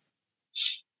differently.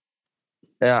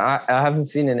 Yeah, I haven't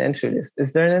seen an entry list.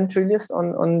 Is there an entry list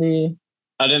on the?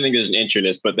 I don't think there's an entry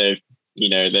list, but they've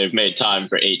made time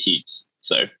for 8 heats.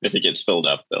 So if it gets filled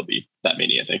up, there'll be that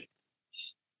many, I think.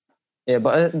 Yeah,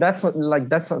 but that's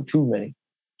not too many,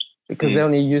 because they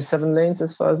only use 7 lanes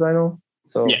as far as I know.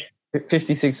 So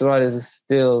 56 riders is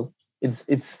still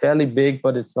it's fairly big,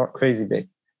 but it's not crazy big.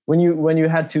 When you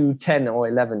head to 10 or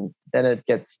 11, then it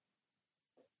gets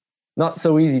not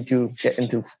so easy to get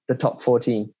into the top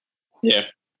 14. Yeah.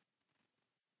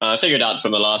 I figured out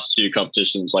from the last 2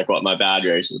 competitions what my bad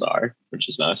races are, which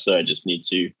is nice. So I just need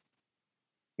to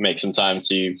make some time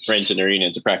to rent an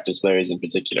arena to practice those in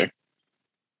particular.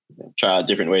 Try out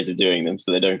different ways of doing them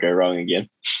so they don't go wrong again.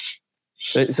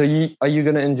 So are you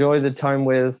going to enjoy the time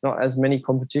where there's not as many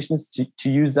competitions to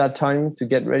use that time to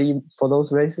get ready for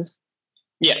those races?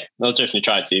 Yeah, I'll definitely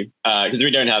try to, because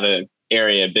we don't have an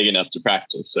area big enough to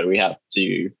practice. So we have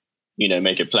to,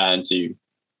 make a plan to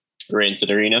rent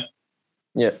an arena.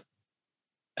 Yeah.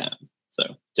 So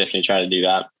definitely try to do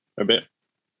that a bit.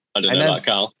 I don't know about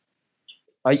Carl.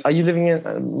 Are you living in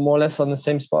more or less on the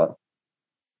same spot?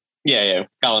 Yeah.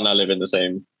 Carl and I live in the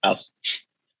same house.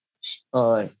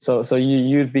 All right. So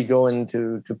you'd be going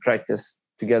to practice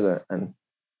together, and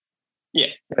yeah,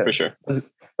 for sure. But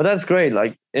that's great.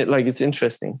 It's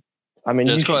interesting. I mean,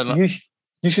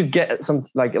 you should get some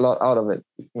a lot out of it.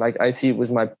 I see it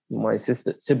with my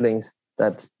siblings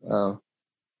that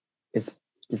it's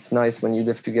it's nice when you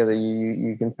live together.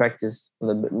 You can practice a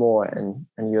little bit more, and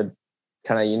you're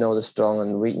kind of the strong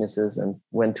and weaknesses and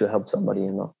when to help somebody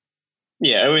and not.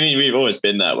 Yeah, I mean, we've always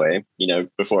been that way.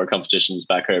 Before competitions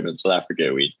back home in South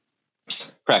Africa, we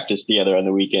practice together on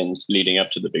the weekends leading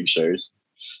up to the big shows.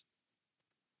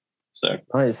 So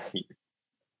nice.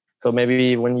 So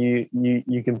maybe when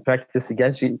you can practice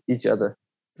against each other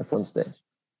at some stage.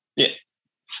 Yeah,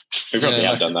 we probably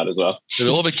have done that as well. It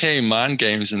all became mind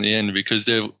games in the end because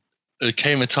there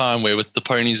came a time where with the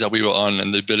ponies that we were on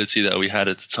and the ability that we had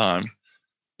at the time,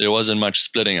 there wasn't much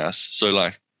splitting us. So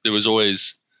like there was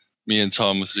always me and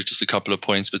Tom with just a couple of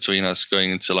points between us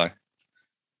going into like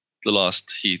the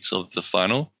last heats of the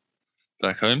final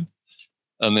back home.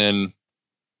 And then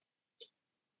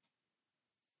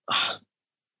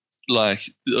like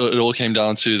it all came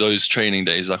down to those training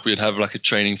days. Like we'd have like a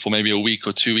training for maybe a week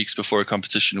or 2 weeks before a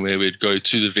competition where we'd go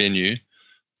to the venue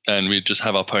and we'd just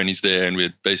have our ponies there and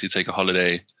we'd basically take a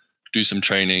holiday, do some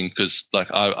training because like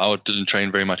I didn't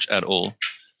train very much at all.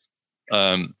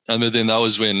 And then that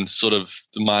was when sort of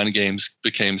the mind games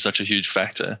became such a huge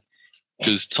factor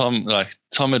because Tom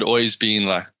had always been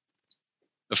like,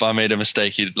 if I made a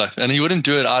mistake, he'd like, and he wouldn't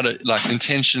do it out of like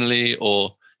intentionally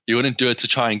or he wouldn't do it to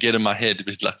try and get in my head.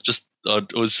 But like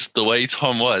it was just the way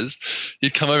Tom was.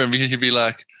 He'd come over and he'd be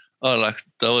like, "Oh, like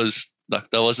that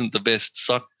wasn't the best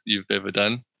sock you've ever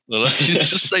done." Or like he'd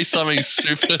just say something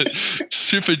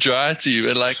super dry to you,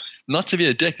 and like not to be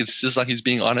a dick. It's just like he's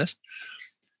being honest,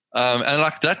 and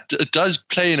like that it does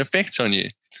play an effect on you.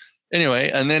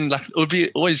 Anyway, and then like it would be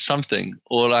always something,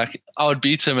 or like I would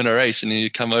beat him in a race, and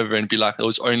he'd come over and be like, "It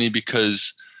was only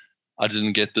because I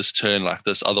didn't get this turn like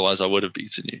this. Otherwise, I would have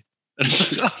beaten you." And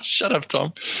it's like, oh, shut up,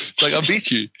 Tom. It's like, I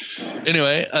beat you.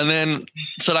 Anyway, and then,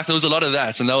 so like there was a lot of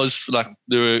that. And that was like,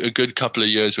 there were a good couple of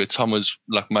years where Tom was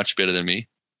like much better than me.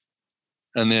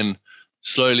 And then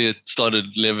slowly it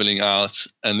started leveling out.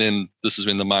 And then this is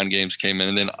when the mind games came in.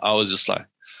 And then I was just like,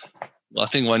 I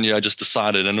think one year I just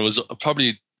decided, and it was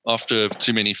probably after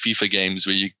too many FIFA games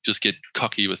where you just get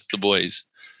cocky with the boys.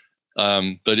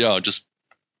 But yeah, just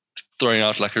throwing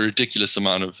out like a ridiculous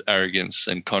amount of arrogance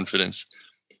and confidence.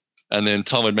 And then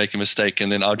Tom would make a mistake and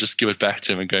then I'll just give it back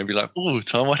to him and go and be like, "Oh,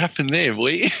 Tom, what happened there,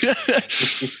 boy?"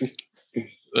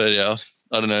 But yeah,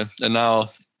 I don't know. And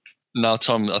now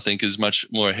Tom, I think, is much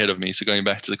more ahead of me. So going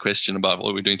back to the question about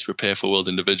what we're doing to prepare for world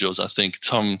individuals, I think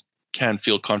Tom can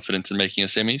feel confident in making a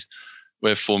semis,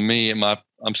 where for me,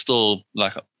 I'm still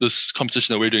like this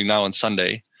competition that we're doing now on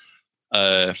Sunday.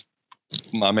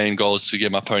 My main goal is to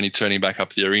get my pony turning back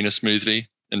up the arena smoothly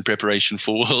in preparation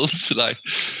for worlds.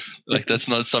 like that's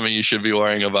not something you should be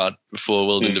worrying about before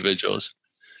world individuals.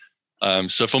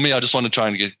 So for me, I just want to try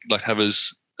and get have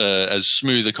as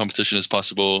smooth a competition as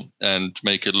possible and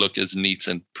make it look as neat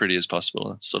and pretty as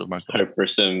possible. That's sort of my goal. Hope for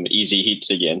some easy heats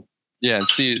again. Yeah, and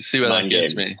see where that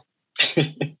gets me.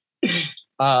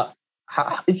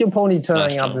 Is your pony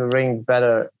turning up the ring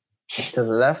better to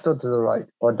the left or to the right,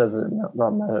 or does it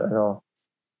not matter at all?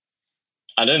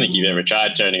 I don't think you've ever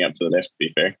tried turning up to the left, to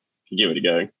be fair. You give it a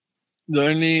go. The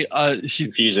only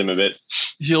confuse him a bit.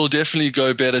 He'll definitely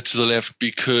go better to the left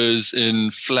because in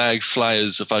flag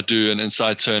flyers, if I do an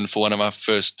inside turn for one of my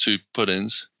first two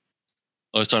put-ins,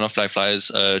 or sorry, not flag flyers,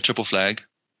 triple flag,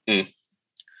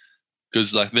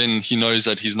 because like then he knows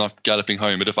that he's not galloping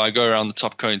home. But if I go around the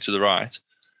top cone to the right,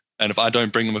 and if I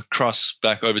don't bring him across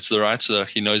back over to the right so that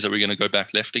he knows that we're going to go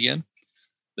back left again,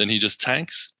 then he just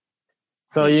tanks.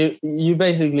 So you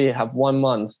basically have 1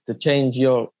 month to change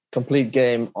your complete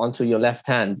game onto your left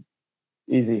hand.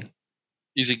 Easy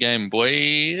game,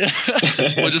 boy.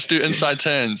 We'll just do inside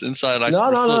turns. Inside, like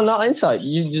no, not inside.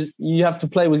 You have to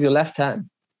play with your left hand.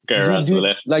 Go around to the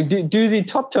left. Like do the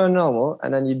top turn normal,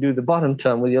 and then you do the bottom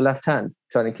turn with your left hand,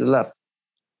 turning to the left.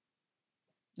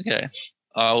 Okay.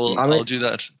 I'll do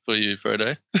that for you,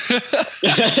 Frodo.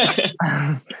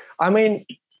 I mean,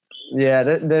 yeah,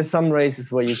 there's some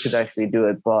races where you could actually do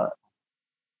it, but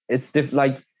it's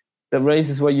like the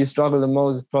races where you struggle the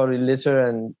most is probably litter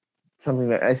and something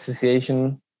like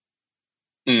association.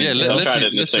 Yeah, litter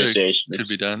association could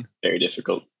be done. Very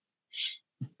difficult.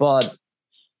 But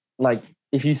like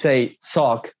if you say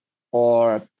sock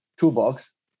or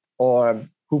toolbox or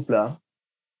hoopla,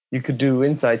 you could do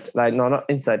inside, like not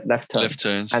inside, left turn. Left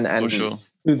turns, and for sure.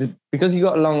 Because you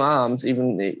got long arms,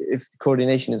 even if the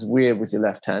coordination is weird with your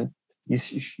left hand, you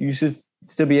should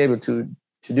still be able to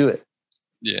do it.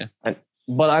 Yeah.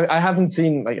 But I haven't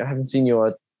seen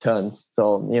your turns,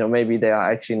 so maybe they are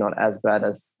actually not as bad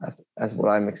as what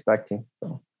I'm expecting.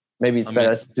 So maybe it's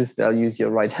better to still use your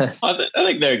right hand. I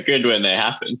think they're good when they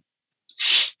happen.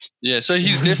 Yeah, so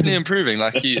he's definitely improving.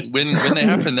 Like when they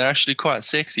happen, they're actually quite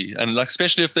sexy, and like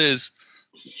especially if there's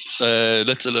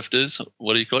litter lifters.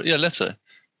 What do you call it? Yeah, litter.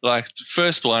 Like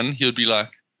first one, he would be like,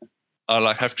 I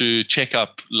like have to check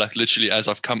up like literally as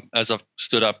I've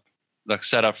stood up, like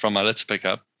sat up from my litter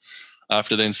pickup. I have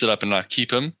to then sit up and like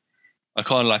keep him. I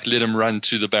can't like let him run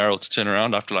to the barrel to turn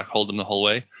around. I have to like hold him the whole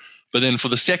way. But then for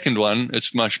the second one,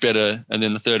 it's much better. And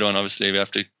then the third one, obviously, we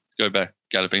have to go back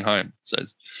galloping home. So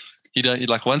he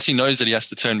like once he knows that he has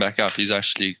to turn back up, he's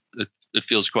actually it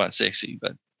feels quite sexy.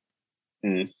 But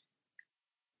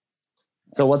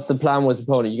So what's the plan with the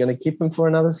pony? You going to keep him for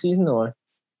another season, or?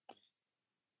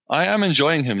 I am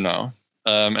enjoying him now.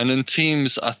 And in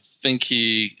teams, I think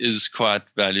he is quite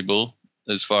valuable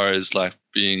as far as like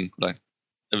being like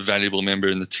a valuable member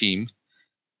in the team.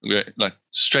 Like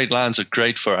straight lines are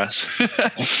great for us.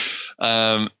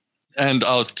 And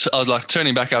I'll like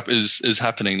turning back up is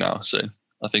happening now. So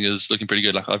I think it's looking pretty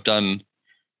good. Like I've done,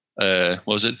 what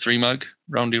was it? 3 mug,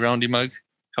 roundy mug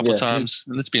a couple of times.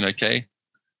 And it's been okay.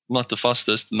 Not the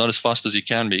fastest, not as fast as you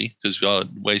can be because we are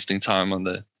wasting time on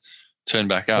the turn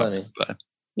back up. Funny. But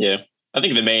yeah, I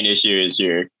think the main issue is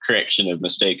your correction of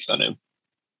mistakes on him.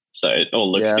 So it all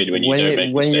looks good when you don't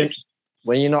make mistakes.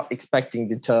 When you're not expecting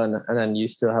the turn and then you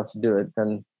still have to do it,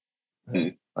 then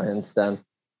I understand.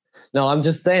 No, I'm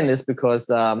just saying this because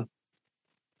now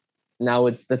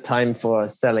it's the time for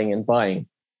selling and buying.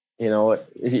 You know,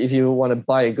 if you want to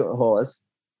buy a good horse,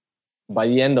 by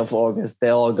the end of August,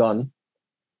 they're all gone.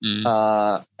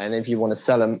 And if you want to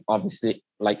sell them, obviously,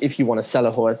 like if you want to sell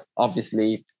a horse,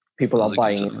 obviously people are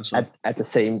buying at the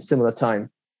similar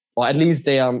time, or at least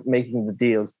they are making the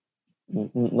deals.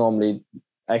 Normally,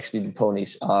 actually, the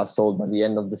ponies are sold by the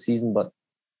end of the season, but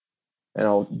you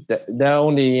know there are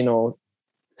only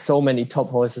so many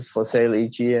top horses for sale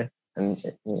each year, and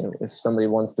if somebody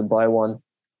wants to buy one,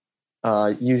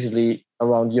 usually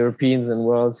around Europeans and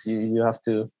Worlds, you have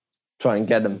to try and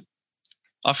get them.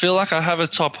 I feel like I have a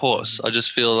top horse. I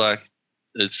just feel like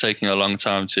it's taking a long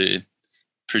time to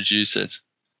produce it.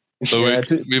 But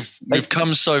we've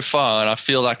come so far, and I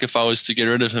feel like if I was to get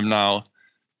rid of him now,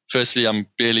 firstly, I'm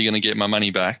barely going to get my money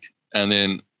back, and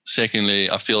then secondly,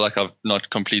 I feel like I've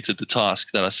not completed the task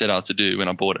that I set out to do when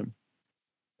I bought him.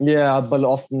 Yeah, but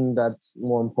often that's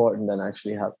more important than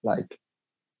actually have like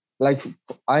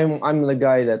I'm the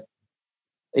guy that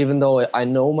even though I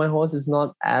know my horse is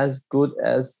not as good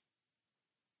as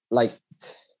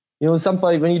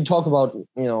somebody, when you talk about,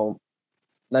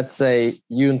 let's say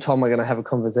you and Tom are going to have a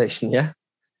conversation, yeah?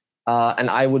 And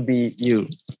I would be you.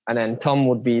 And then Tom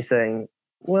would be saying,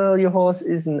 well, your horse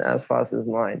isn't as fast as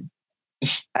mine.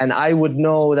 And I would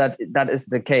know that is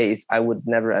the case. I would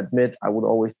never admit. I would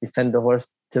always defend the horse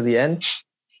to the end.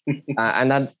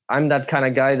 And I'm that kind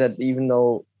of guy that even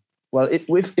though, well,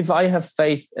 if I have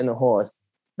faith in a horse,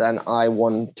 then I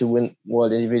want to win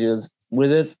world individuals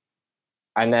with it.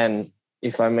 And then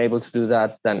if I'm able to do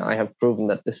that, then I have proven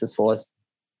that this horse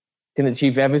can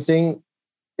achieve everything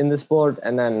in the sport.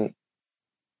 And then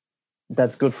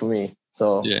that's good for me.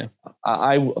 So yeah,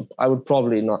 I would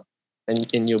probably not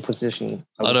in your position.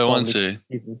 I don't want to.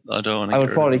 I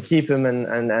would probably keep him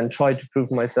and try to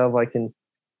prove myself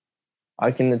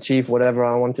I can achieve whatever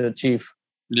I want to achieve.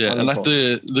 Yeah, and like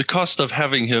the cost of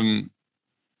having him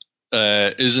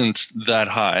isn't that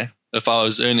high. If I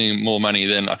was earning more money,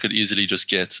 then I could easily just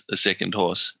get a second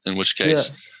horse, in which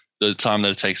case the time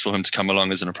that it takes for him to come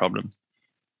along isn't a problem.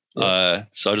 Yeah.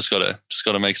 So I just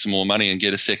gotta make some more money and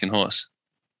get a second horse.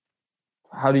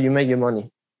 How do you make your money?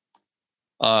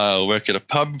 I work at a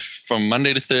pub from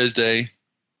Monday to Thursday,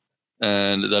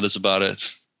 and that is about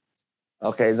it.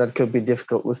 Okay, that could be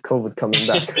difficult with COVID coming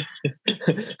back.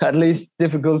 At least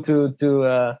difficult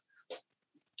to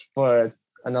for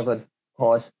another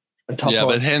horse. Yeah,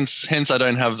 but hence I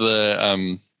don't have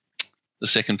the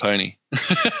second pony.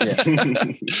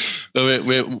 But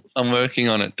I'm working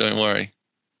on it. Don't worry.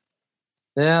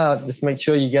 Yeah, just make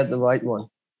sure you get the right one.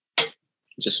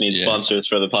 Just need sponsors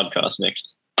for the podcast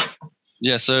next.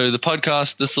 Yeah, so the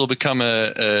podcast, this will become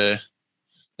an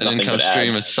income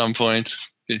stream at some point.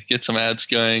 Get some ads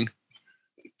going,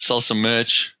 sell some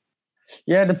merch.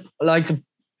 Yeah,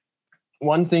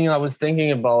 one thing I was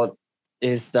thinking about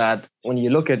is that when you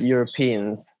look at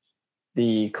Europeans,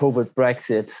 the COVID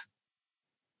Brexit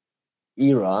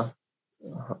era,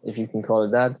 if you can call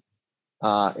it that,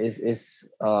 is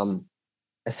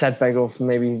a setback of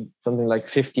maybe something like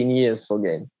 15 years for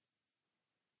game.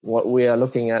 What we are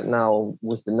looking at now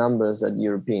with the numbers at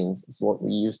Europeans is what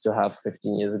we used to have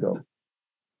 15 years ago.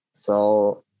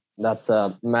 So that's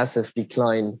a massive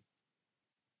decline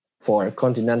for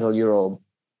continental Europe.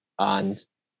 And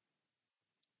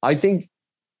I think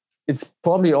it's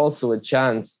probably also a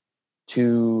chance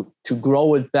to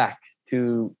grow it back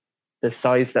to the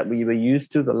size that we were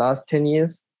used to the last 10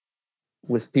 years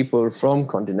with people from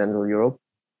continental Europe,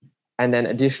 and then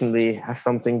additionally have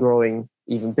something growing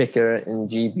even bigger in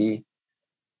GB,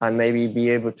 and maybe be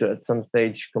able to at some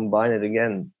stage combine it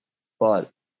again.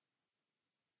 But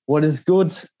what is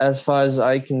good, as far as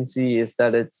I can see, is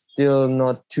that it's still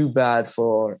not too bad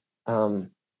for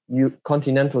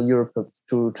continental Europe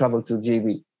to travel to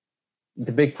GB.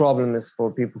 The big problem is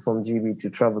for people from GB to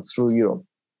travel through Europe.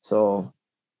 So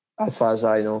as far as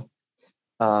I know,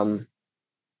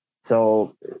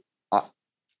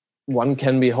 one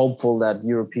can be hopeful that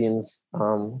Europeans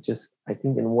I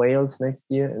think in Wales next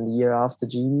year and the year after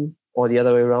GB, or the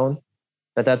other way around,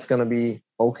 that's going to be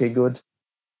okay, good.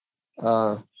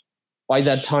 By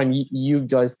that time, you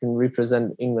guys can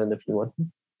represent England if you want.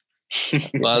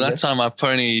 Well, that time my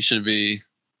pony should be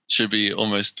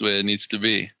almost where it needs to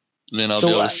be. And then I'll be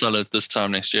able to sell it this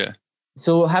time next year.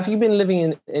 So have you been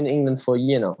living in England for a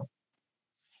year now?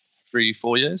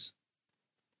 3-4 years.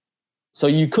 So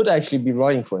you could actually be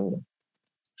riding for England.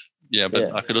 Yeah,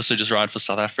 but I could also just ride for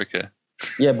South Africa.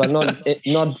 Yeah, but not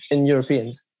in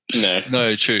Europeans.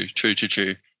 No, true.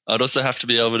 I'd also have to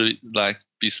be able to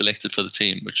be selected for the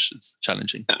team, which is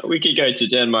challenging. We could go to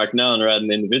Denmark now and ride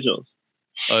in individuals.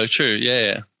 Oh, true.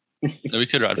 Yeah. No, we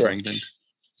could ride for England.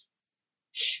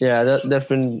 Yeah,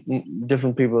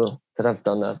 different people that have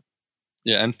done that.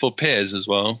 Yeah, and for pairs as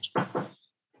well.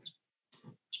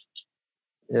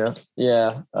 Yeah.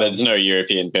 There's no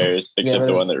European pairs except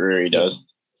the one that Rory does.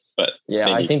 But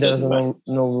I think there's no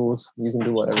rules. You can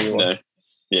do whatever you want. No.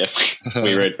 Yeah,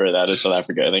 we rode for that in South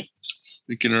Africa, I think.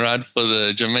 We can ride for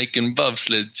the Jamaican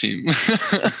bobsled team.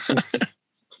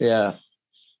 Yeah.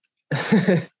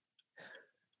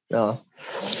 No.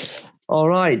 All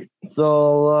right.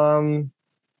 So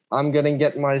I'm gonna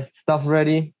get my stuff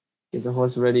ready, get the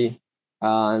horse ready,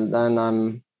 and then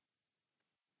I'm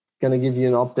gonna give you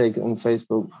an update on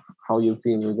Facebook how you're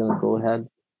feeling. We're gonna go ahead,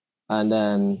 and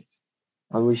then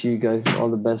I wish you guys all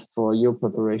the best for your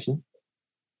preparation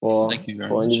for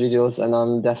individuals, and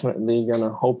I'm definitely gonna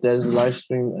hope there's a live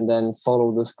stream and then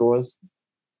follow the scores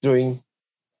during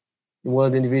the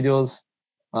World Individuals.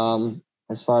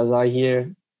 As far as I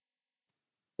hear,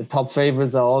 the top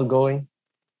favorites are all going,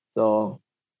 so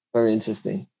very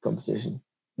interesting competition.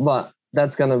 But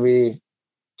that's gonna be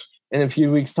in a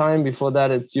few weeks' time. Before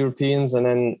that, it's Europeans, and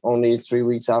then only 3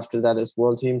 weeks after that is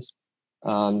World Teams,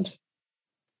 and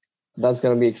that's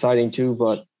gonna be exciting too.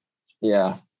 But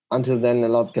yeah, until then, a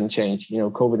lot can change.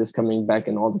 COVID is coming back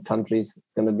in all the countries.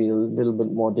 It's gonna be a little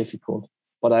bit more difficult.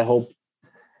 But I hope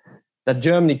that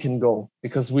Germany can go,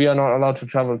 because we are not allowed to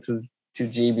travel to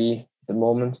GB at the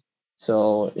moment.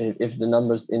 So if the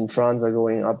numbers in France are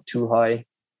going up too high,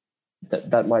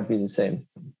 that might be the same.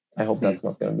 So I hope that's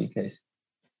not going to be the case.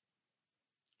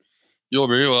 You're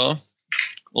very well.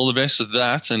 All the best with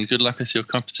that, and good luck with your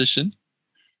competition.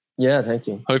 Yeah, thank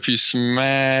you. Hope you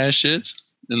smash it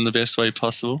in the best way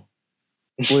possible.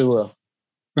 We will.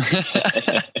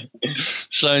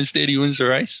 Slow and steady wins the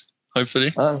race,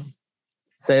 hopefully.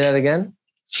 Say that again?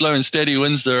 Slow and steady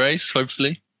wins the race,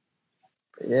 hopefully.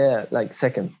 Yeah, like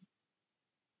seconds.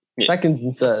 Yeah. Seconds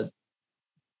and third.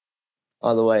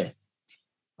 Either way.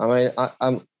 I mean,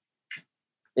 I'm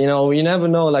you never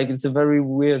know. Like, it's a very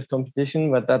weird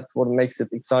competition, but that's what makes it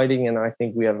exciting, and I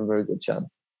think we have a very good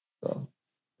chance. So,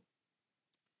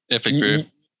 epic.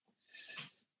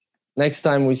 Next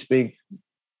time we speak,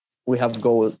 we have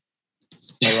gold.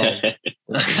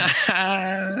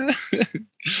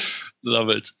 Love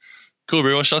it. Cool,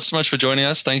 bro. Well, thanks so much for joining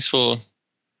us. Thanks for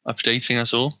updating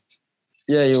us all.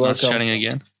 Yeah, you're welcome. Nice chatting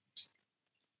again.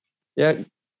 Yeah.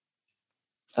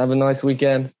 Have a nice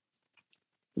weekend.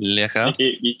 Lekker. Thank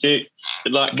you. You too.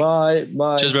 Good luck. Bye.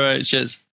 Cheers, bro. Cheers.